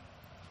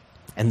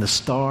 And the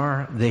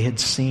star they had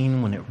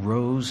seen when it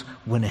rose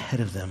went ahead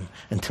of them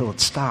until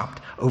it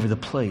stopped over the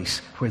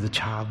place where the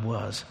child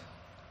was.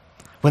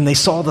 When they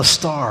saw the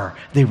star,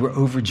 they were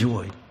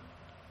overjoyed.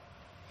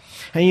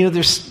 And you know,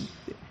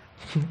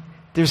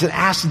 there's an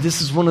aspect,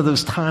 this is one of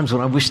those times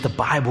when I wish the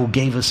Bible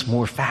gave us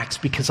more facts,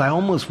 because I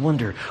almost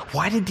wonder,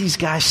 why did these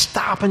guys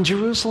stop in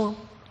Jerusalem?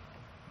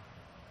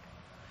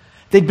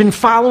 They'd been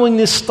following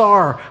this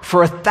star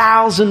for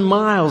 1,000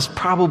 miles,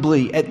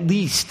 probably at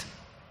least.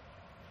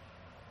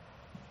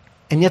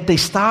 And yet they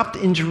stopped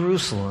in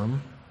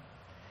Jerusalem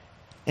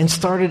and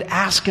started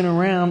asking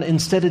around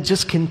instead of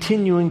just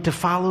continuing to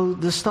follow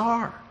the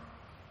star.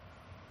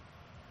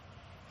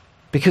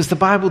 Because the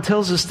Bible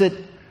tells us that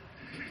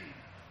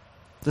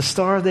the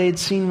star they had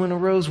seen when it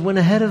rose went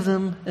ahead of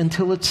them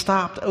until it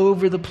stopped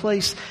over the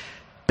place.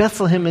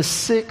 Bethlehem is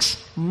 6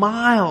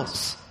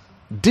 miles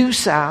due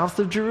south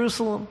of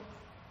Jerusalem.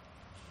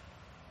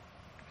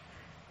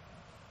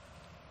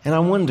 And I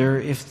wonder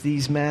if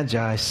these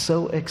Magi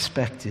so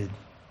expected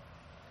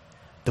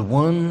the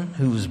one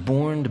who was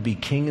born to be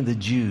king of the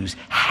Jews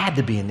had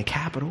to be in the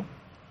capital.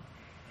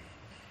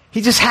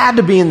 He just had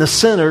to be in the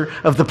center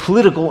of the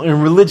political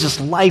and religious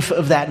life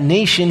of that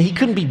nation. He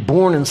couldn't be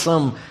born in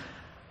some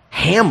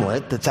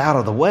hamlet that's out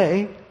of the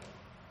way.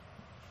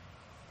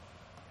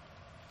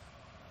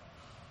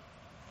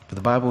 But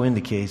the Bible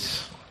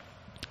indicates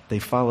they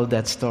followed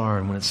that star,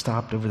 and when it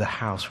stopped over the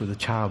house where the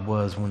child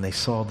was, when they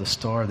saw the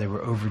star, they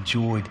were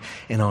overjoyed.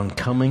 And on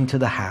coming to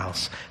the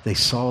house, they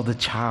saw the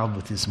child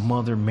with his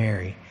mother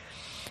Mary,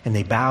 and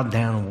they bowed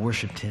down and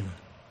worshiped him.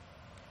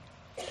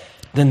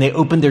 Then they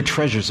opened their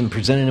treasures and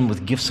presented him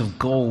with gifts of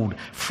gold,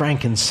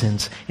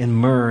 frankincense, and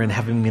myrrh. And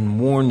having been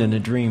warned in a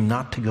dream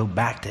not to go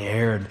back to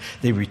Herod,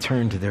 they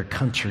returned to their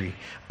country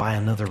by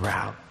another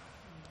route.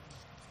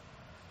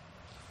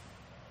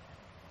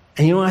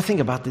 And you know, I think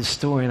about this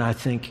story and I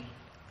think,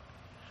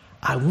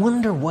 I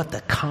wonder what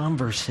the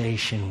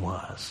conversation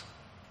was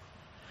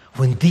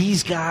when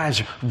these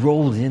guys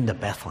rolled into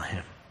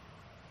Bethlehem,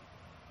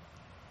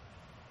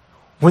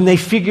 when they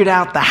figured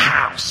out the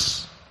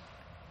house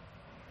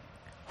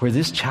where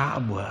this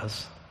child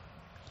was,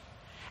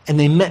 and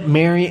they met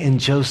Mary and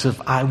Joseph,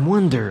 I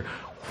wonder,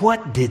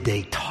 what did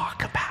they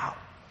talk about?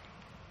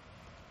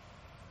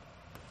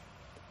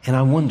 And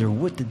I wonder,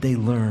 what did they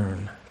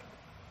learn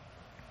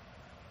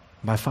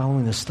by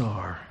following the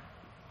star?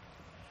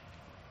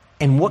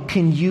 And what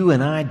can you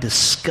and I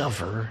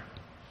discover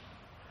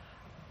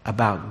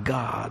about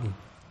God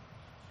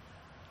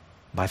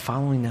by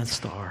following that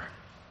star?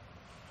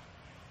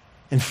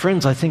 And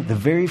friends, I think the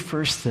very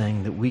first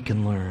thing that we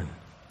can learn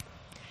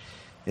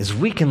is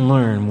we can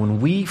learn when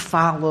we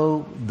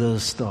follow the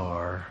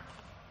star,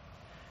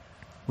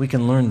 we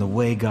can learn the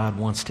way God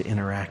wants to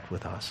interact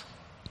with us.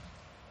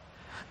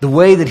 The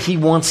way that He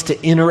wants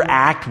to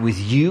interact with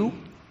you,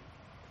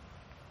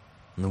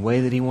 and the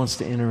way that He wants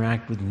to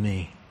interact with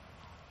me.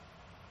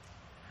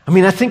 I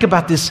mean, I think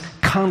about this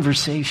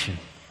conversation.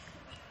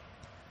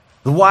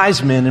 The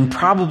wise men and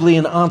probably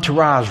an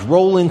entourage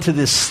roll into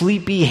this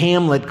sleepy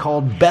hamlet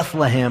called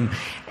Bethlehem,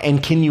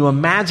 and can you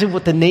imagine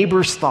what the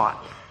neighbors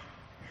thought?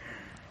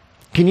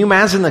 Can you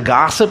imagine the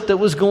gossip that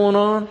was going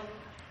on?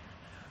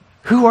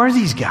 Who are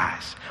these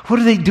guys? What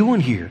are they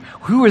doing here?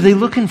 Who are they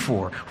looking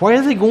for? Why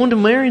are they going to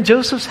Mary and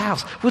Joseph's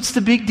house? What's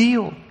the big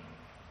deal?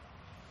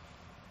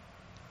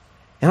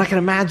 And I can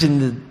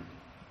imagine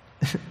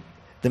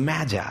the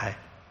Magi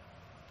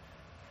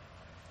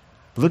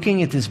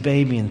looking at this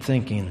baby and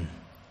thinking,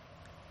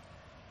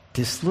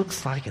 this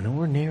looks like an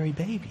ordinary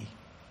baby.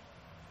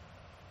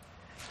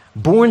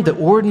 Born to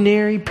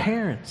ordinary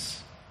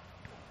parents.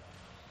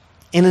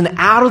 In an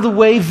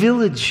out-of-the-way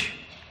village.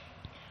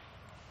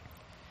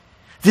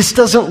 This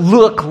doesn't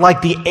look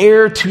like the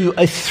heir to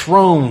a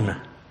throne.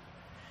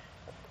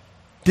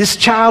 This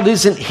child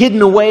isn't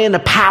hidden away in a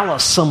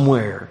palace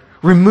somewhere,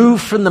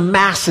 removed from the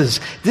masses.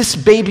 This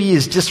baby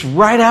is just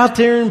right out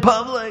there in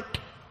public.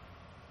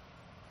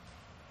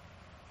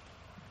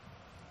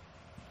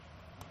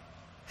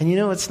 And you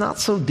know, it's not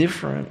so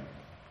different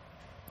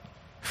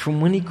from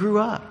when he grew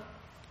up.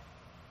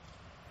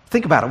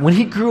 Think about it. When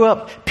he grew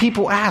up,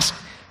 people asked,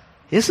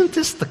 isn't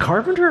this the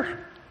carpenter?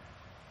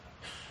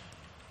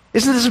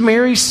 Isn't this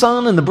Mary's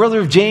son and the brother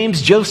of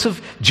James, Joseph,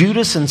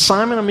 Judas, and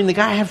Simon? I mean, the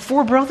guy had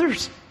 4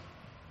 brothers.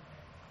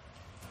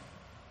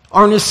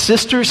 Aren't his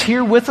sisters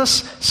here with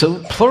us?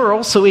 So,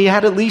 plural, so he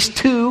had at least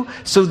 2.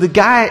 So the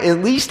guy at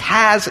least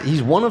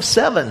he's one of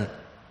 7.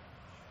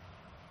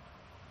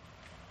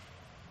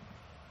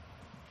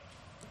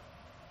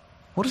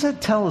 What does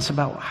that tell us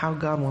about how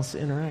God wants to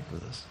interact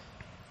with us?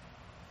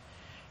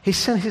 He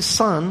sent His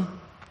Son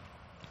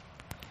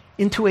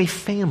into a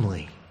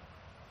family,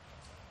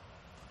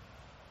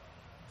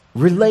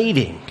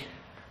 relating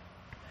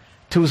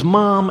to His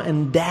mom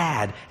and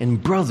dad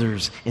and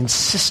brothers and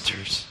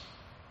sisters.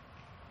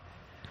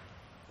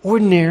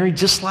 Ordinary,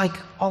 just like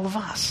all of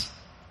us.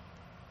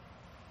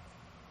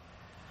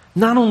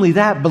 Not only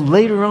that, but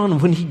later on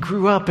when he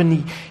grew up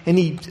and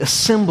he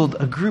assembled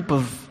a group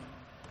of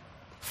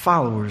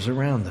followers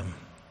around him,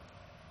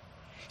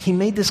 he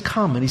made this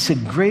comment. He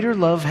said, greater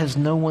love has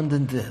no one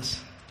than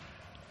this,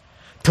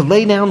 to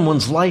lay down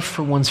one's life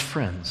for one's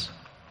friends.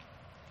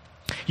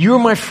 You are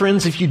my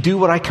friends if you do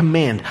what I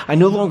command. I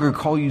no longer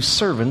call you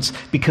servants,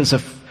 because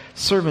a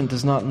servant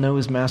does not know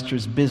his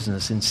master's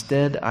business.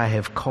 Instead, I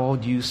have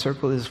called you,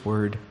 circle this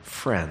word,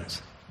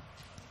 friends.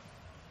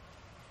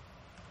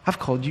 I've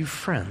called you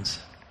friends.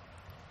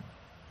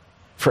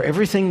 For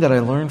everything that I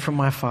learned from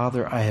my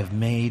Father, I have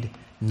made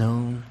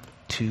known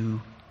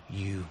to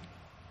you.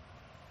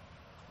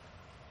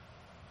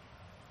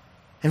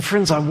 And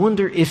friends, I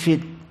wonder if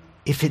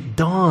it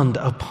dawned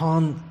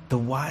upon the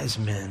wise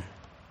men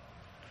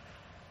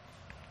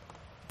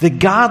that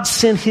God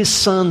sent His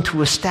Son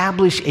to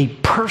establish a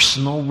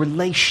personal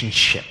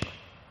relationship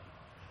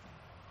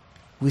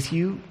with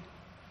you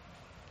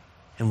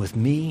and with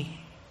me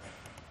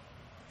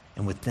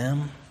and with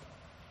them.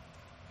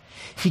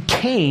 He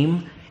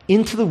came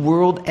into the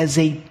world as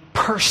a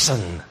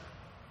person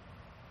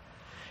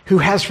who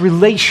has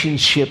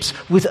relationships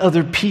with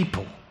other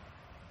people.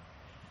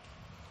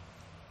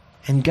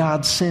 And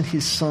God sent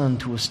His Son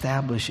to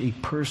establish a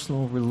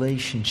personal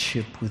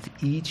relationship with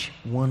each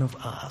one of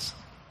us.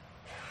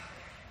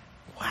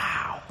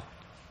 Wow.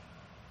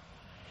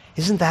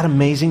 Isn't that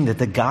amazing that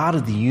the God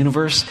of the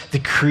universe, the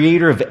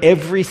creator of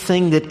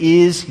everything that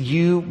is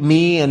you,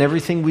 me, and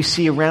everything we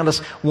see around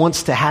us,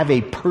 wants to have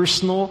a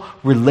personal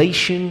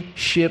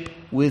relationship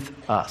with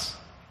us?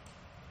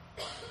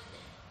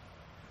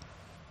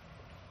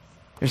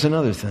 There's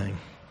another thing.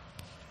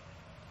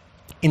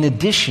 In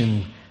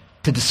addition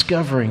to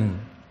discovering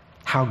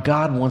how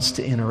God wants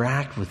to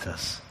interact with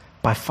us,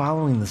 by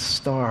following the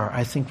star,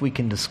 I think we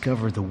can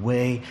discover the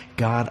way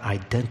God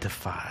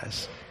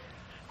identifies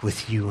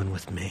with you and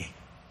with me.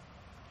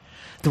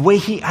 The way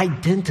He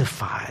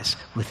identifies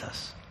with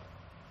us.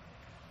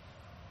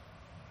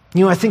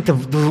 You know, I think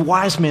the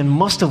wise man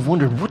must have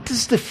wondered, what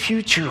does the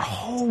future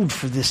hold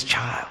for this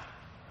child?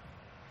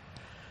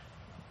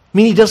 I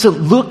mean, he doesn't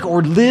look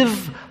or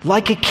live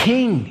like a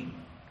king.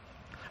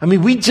 I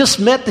mean, we just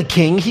met the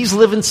king. He's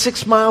living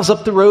 6 miles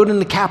up the road in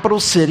the capital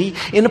city,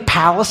 in a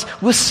palace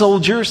with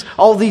soldiers,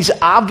 all these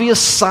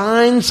obvious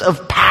signs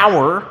of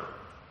power.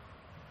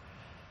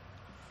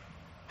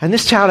 And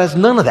this child has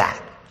none of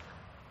that.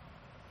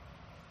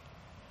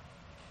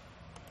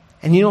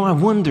 And you know, I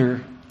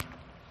wonder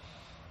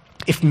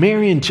if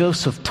Mary and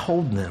Joseph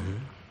told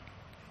them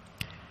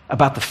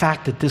about the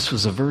fact that this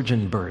was a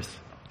virgin birth.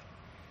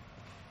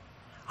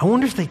 I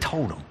wonder if they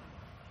told them.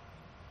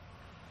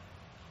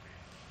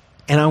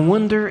 And I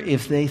wonder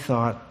if they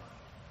thought,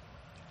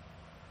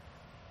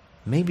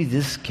 maybe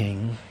this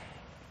king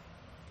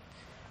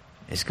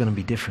is going to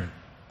be different.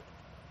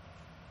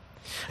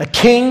 A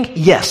king,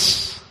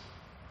 yes,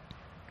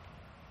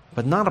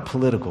 but not a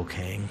political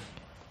king.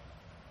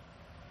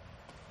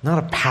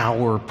 Not a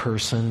power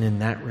person in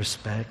that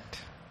respect.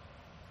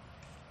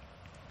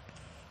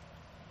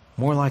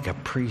 More like a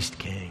priest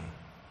king.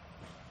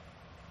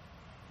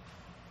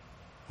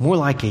 More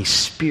like a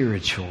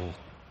spiritual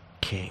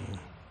king.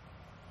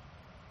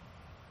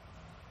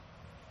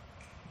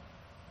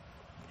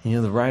 You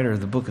know, the writer of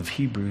the book of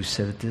Hebrews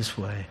said it this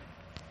way.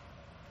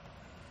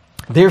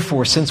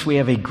 Therefore, since we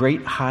have a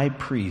great high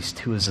priest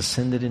who has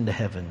ascended into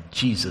heaven,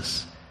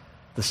 Jesus,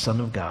 the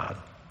Son of God,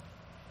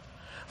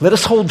 let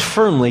us hold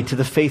firmly to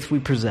the faith we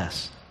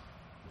possess.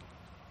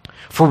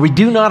 For we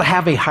do not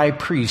have a high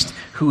priest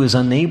who is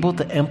unable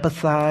to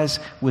empathize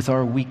with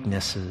our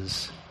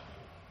weaknesses,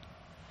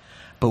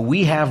 but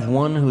we have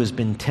one who has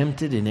been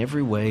tempted in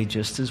every way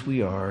just as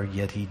we are,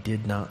 yet he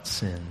did not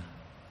sin.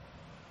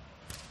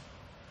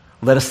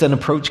 Let us then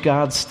approach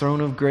God's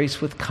throne of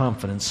grace with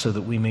confidence so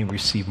that we may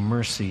receive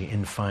mercy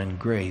and find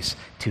grace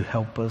to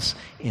help us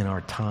in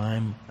our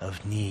time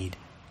of need.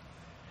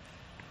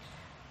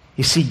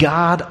 You see,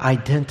 God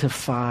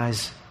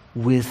identifies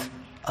with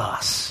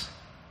us.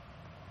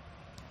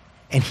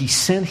 And he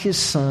sent his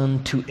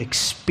Son to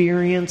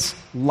experience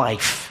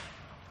life.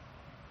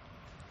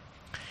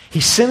 He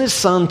sent his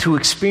Son to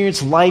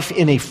experience life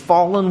in a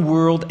fallen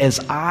world as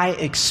I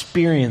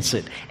experience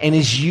it and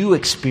as you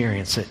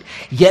experience it.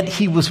 Yet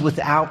he was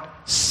without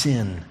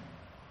sin.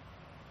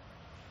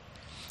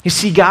 You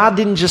see, God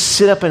didn't just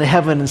sit up in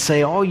heaven and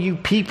say, all you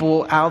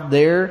people out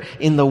there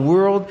in the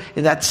world,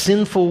 in that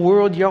sinful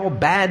world, you're all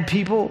bad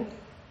people.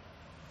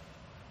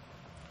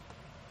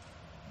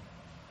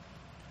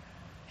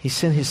 He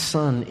sent his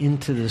Son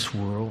into this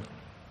world.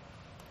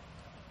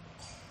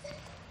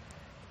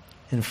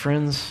 And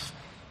friends,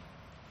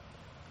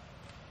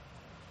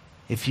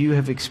 if you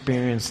have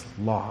experienced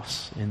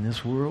loss in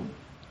this world,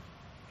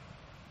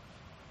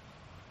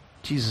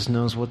 Jesus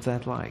knows what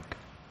that's like.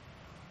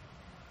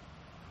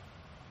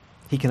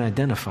 He can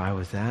identify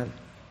with that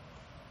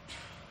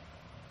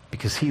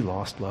because he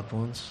lost loved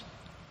ones.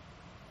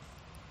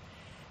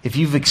 If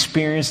you've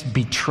experienced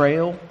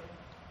betrayal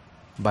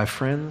by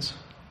friends,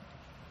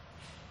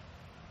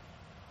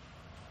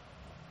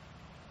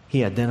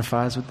 he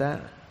identifies with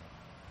that.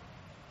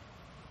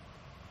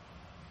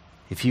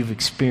 If you've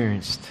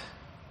experienced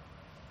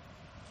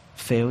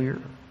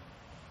failure,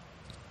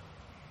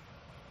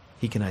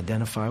 he can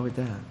identify with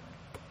that.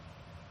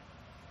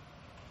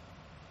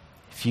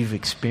 If you've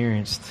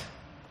experienced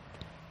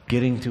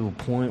getting to a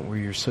point where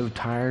you're so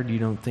tired you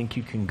don't think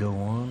you can go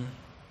on,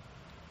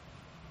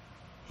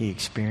 he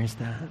experienced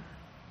that.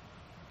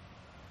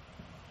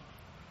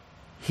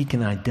 He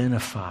can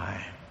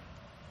identify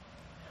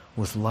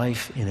with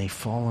life in a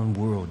fallen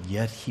world,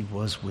 yet he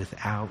was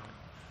without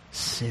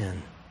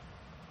sin.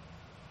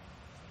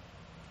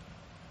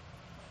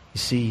 You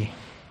see,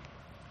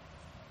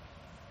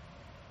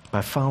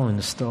 by following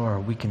the star,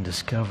 we can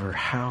discover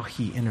how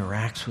he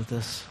interacts with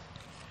us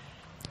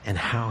and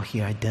how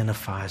he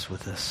identifies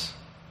with us.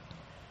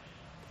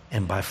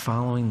 And by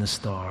following the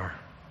star,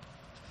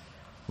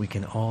 we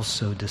can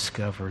also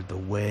discover the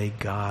way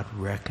God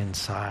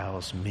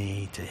reconciles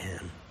me to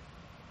him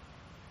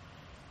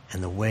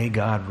and the way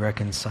God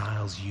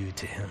reconciles you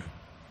to him.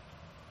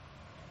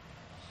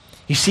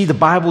 You see, the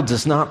Bible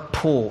does not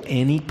pull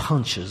any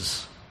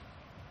punches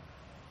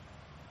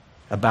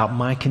about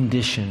my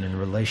condition in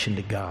relation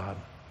to God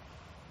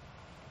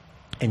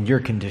and your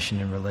condition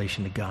in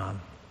relation to God.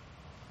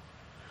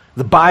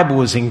 The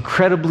Bible is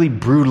incredibly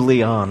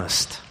brutally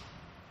honest.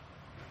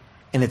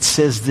 And it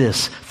says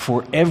this,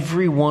 for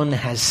everyone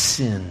has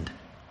sinned.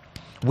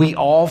 We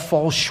all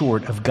fall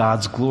short of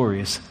God's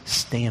glorious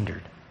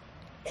standard.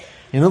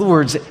 In other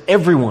words,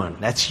 everyone,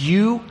 that's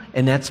you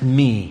and that's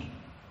me.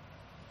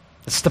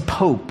 That's the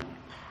Pope.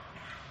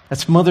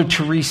 That's Mother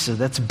Teresa.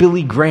 That's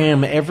Billy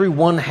Graham.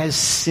 Everyone has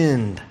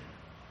sinned.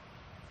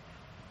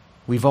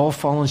 We've all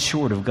fallen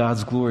short of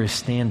God's glorious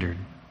standard.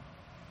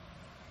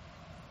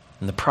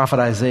 And the prophet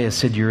Isaiah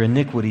said, your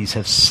iniquities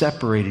have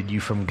separated you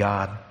from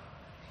God.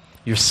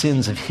 Your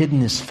sins have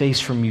hidden his face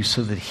from you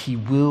so that he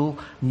will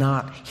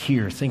not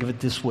hear. Think of it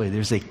this way.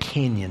 There's a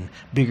canyon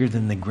bigger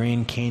than the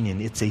Grand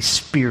Canyon. It's a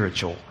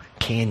spiritual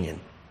canyon.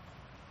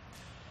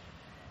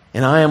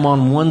 And I am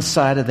on one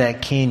side of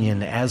that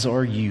canyon, as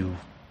are you.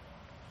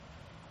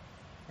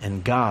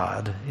 and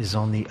God is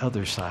on the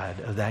other side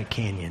of that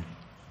canyon.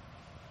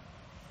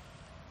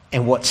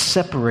 And what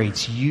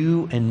separates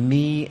you and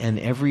me and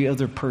every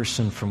other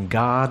person from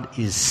God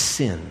is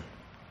sin.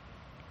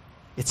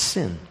 It's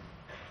sin.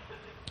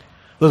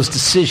 Those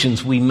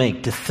decisions we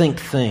make to think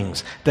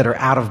things that are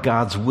out of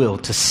God's will,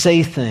 to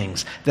say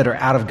things that are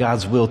out of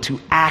God's will,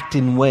 to act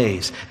in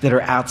ways that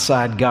are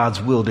outside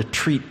God's will, to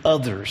treat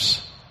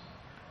others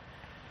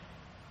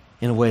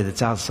in a way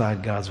that's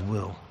outside God's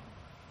will.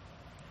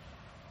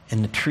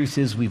 And the truth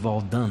is, we've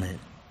all done it.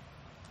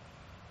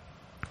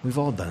 We've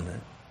all done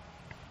it.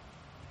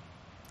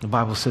 The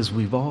Bible says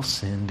we've all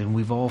sinned and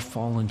we've all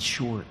fallen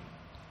short.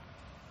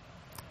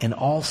 And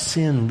all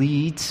sin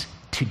leads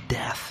to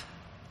death.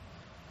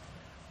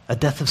 A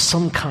death of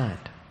some kind.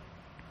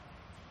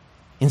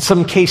 In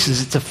some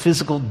cases, it's a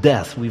physical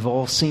death. We've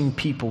all seen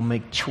people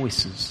make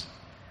choices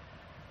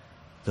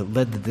that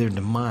led to their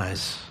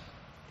demise.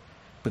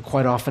 But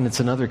quite often, it's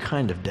another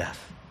kind of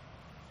death.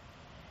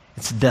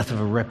 It's the death of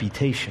a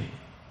reputation,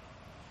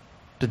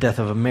 the death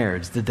of a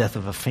marriage, the death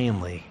of a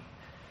family,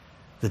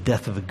 the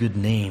death of a good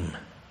name.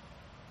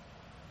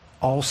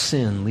 All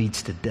sin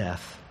leads to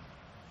death.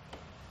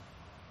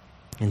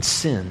 And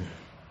sin,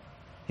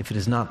 if it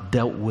is not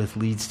dealt with,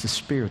 leads to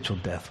spiritual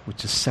death,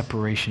 which is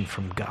separation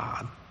from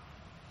God.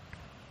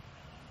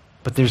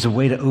 But there's a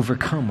way to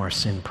overcome our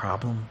sin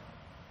problem.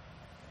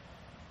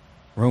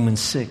 Romans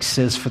 6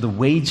 says, "For the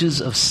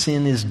wages of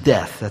sin is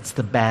death." That's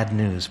the bad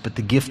news. "But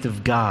the gift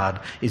of God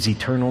is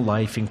eternal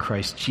life in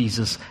Christ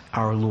Jesus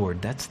our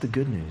Lord." That's the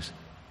good news.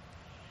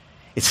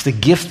 It's the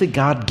gift that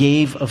God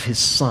gave of His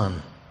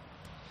Son.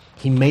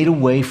 He made a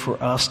way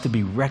for us to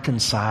be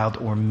reconciled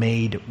or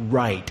made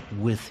right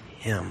with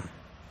Him.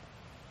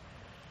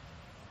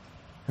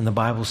 And the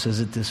Bible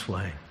says it this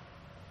way: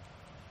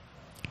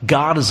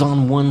 God is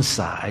on one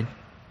side,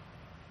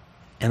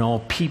 and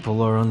all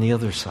people are on the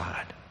other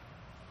side.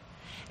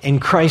 And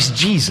Christ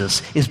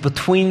Jesus is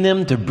between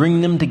them to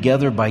bring them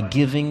together by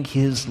giving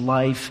His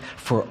life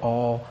for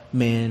all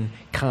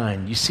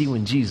mankind. You see,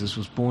 when Jesus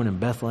was born in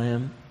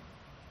Bethlehem,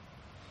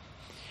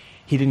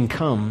 He didn't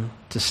come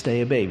to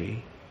stay a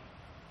baby.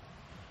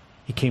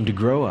 He came to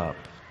grow up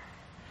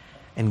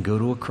and go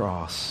to a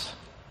cross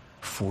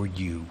for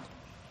you.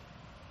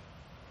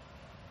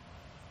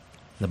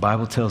 The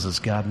Bible tells us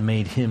God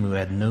made Him who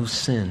had no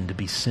sin to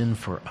be sin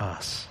for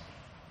us,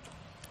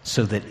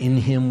 so that in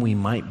Him we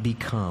might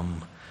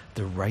become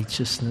the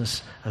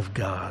righteousness of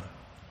God.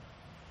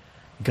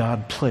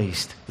 God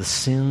placed the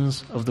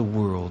sins of the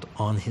world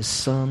on His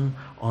Son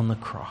on the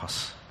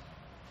cross.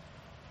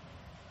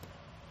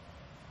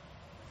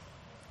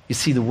 You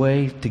see, the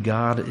way to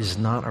God is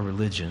not a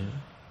religion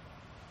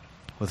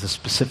with a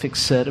specific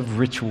set of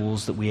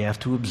rituals that we have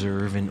to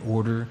observe in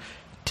order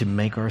to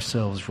make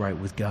ourselves right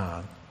with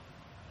God.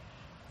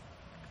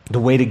 The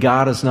way to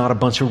God is not a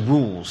bunch of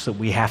rules that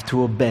we have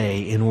to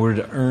obey in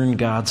order to earn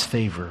God's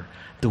favor.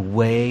 The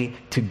way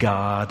to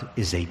God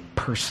is a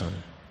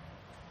person,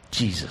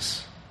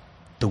 Jesus,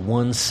 the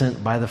one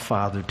sent by the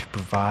Father to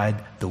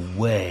provide the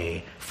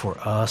way for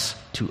us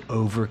to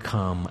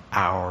overcome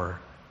our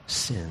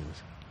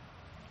sins.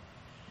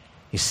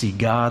 You see,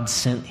 God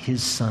sent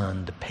His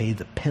Son to pay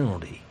the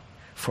penalty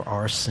for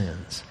our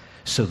sins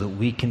so that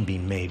we can be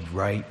made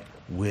right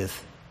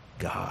with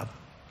God.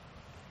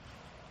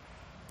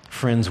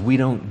 Friends, we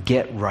don't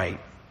get right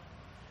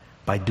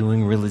by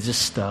doing religious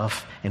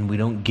stuff, and we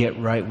don't get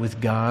right with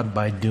God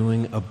by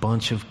doing a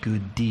bunch of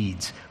good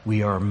deeds.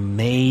 We are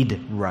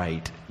made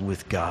right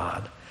with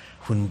God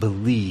when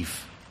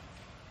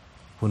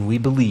we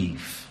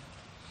believe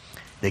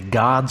that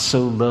God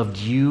so loved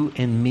you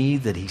and me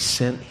that He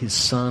sent His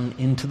Son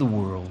into the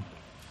world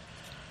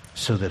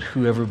so that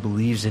whoever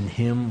believes in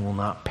Him will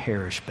not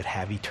perish but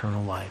have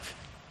eternal life.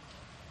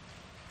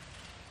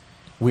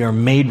 We are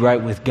made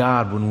right with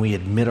God when we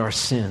admit our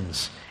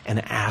sins and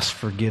ask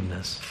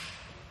forgiveness.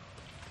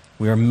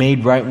 We are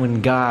made right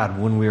with God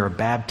when we are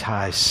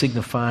baptized,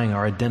 signifying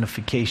our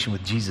identification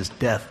with Jesus'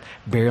 death,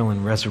 burial,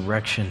 and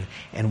resurrection.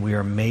 And we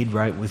are made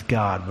right with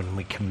God when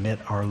we commit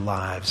our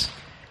lives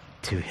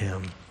to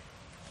Him.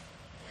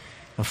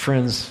 Now,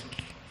 friends,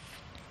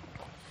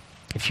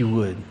 if you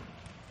would,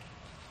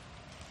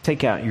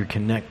 take out your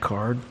Connect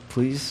card,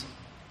 please.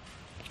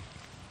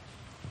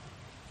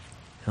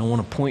 And I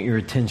want to point your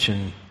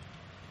attention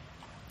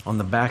on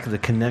the back of the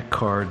Connect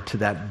card to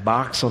that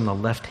box on the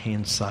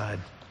left-hand side.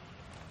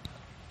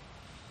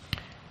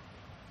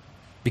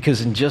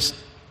 Because in just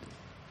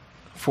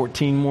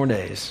 14 more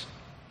days,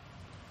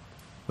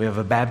 we have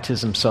a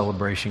baptism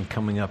celebration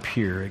coming up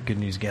here at Good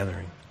News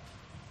Gathering.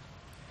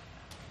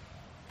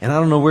 And I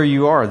don't know where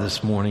you are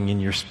this morning in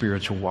your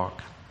spiritual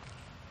walk.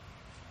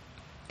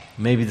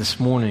 Maybe this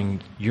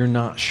morning you're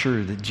not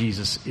sure that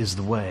Jesus is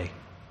the way.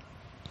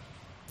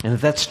 And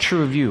if that's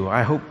true of you,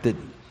 I hope that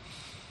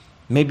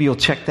maybe you'll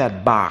check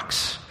that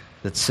box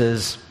that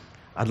says,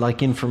 "I'd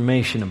like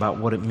information about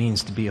what it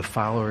means to be a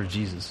follower of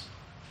Jesus."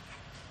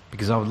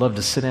 Because I would love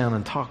to sit down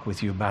and talk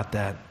with you about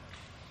that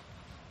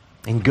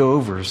and go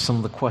over some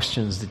of the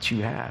questions that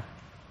you have.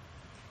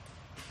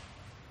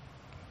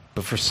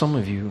 But for some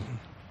of you,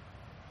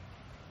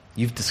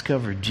 you've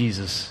discovered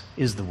Jesus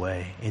is the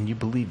way, and you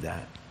believe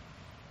that.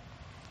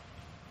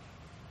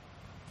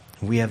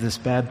 We have this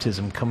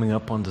baptism coming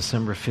up on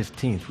December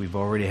 15th. We've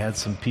already had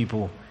some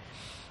people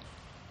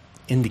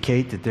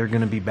indicate that they're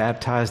going to be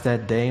baptized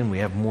that day, and we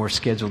have more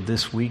scheduled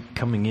this week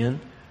coming in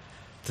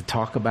to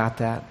talk about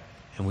that,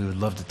 and we would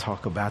love to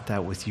talk about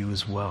that with you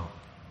as well.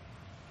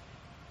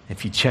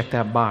 If you check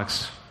that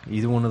box,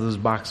 either one of those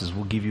boxes,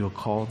 we'll give you a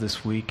call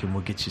this week, and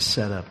we'll get you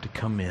set up to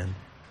come in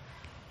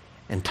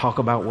and talk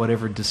about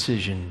whatever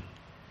decision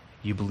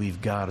you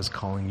believe God is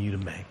calling you to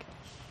make.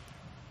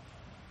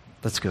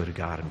 Let's go to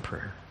God in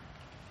prayer.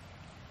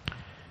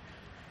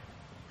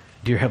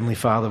 Dear Heavenly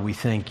Father, we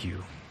thank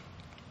you.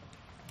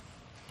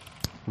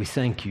 We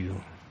thank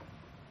you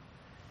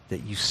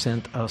that you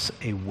sent us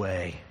a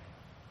way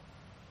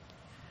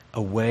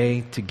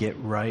to get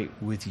right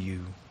with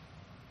you,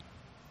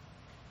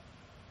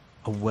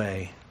 a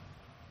way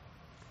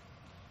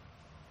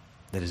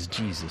that is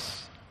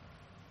Jesus.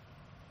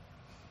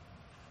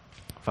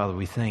 Father,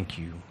 we thank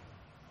you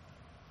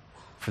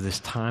for this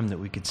time that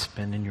we could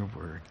spend in your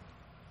word.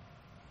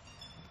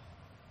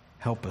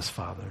 Help us,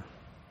 Father,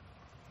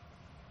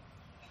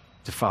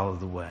 to follow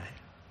the way.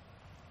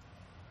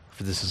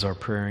 For this is our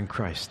prayer in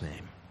Christ's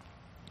name.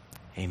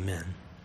 Amen.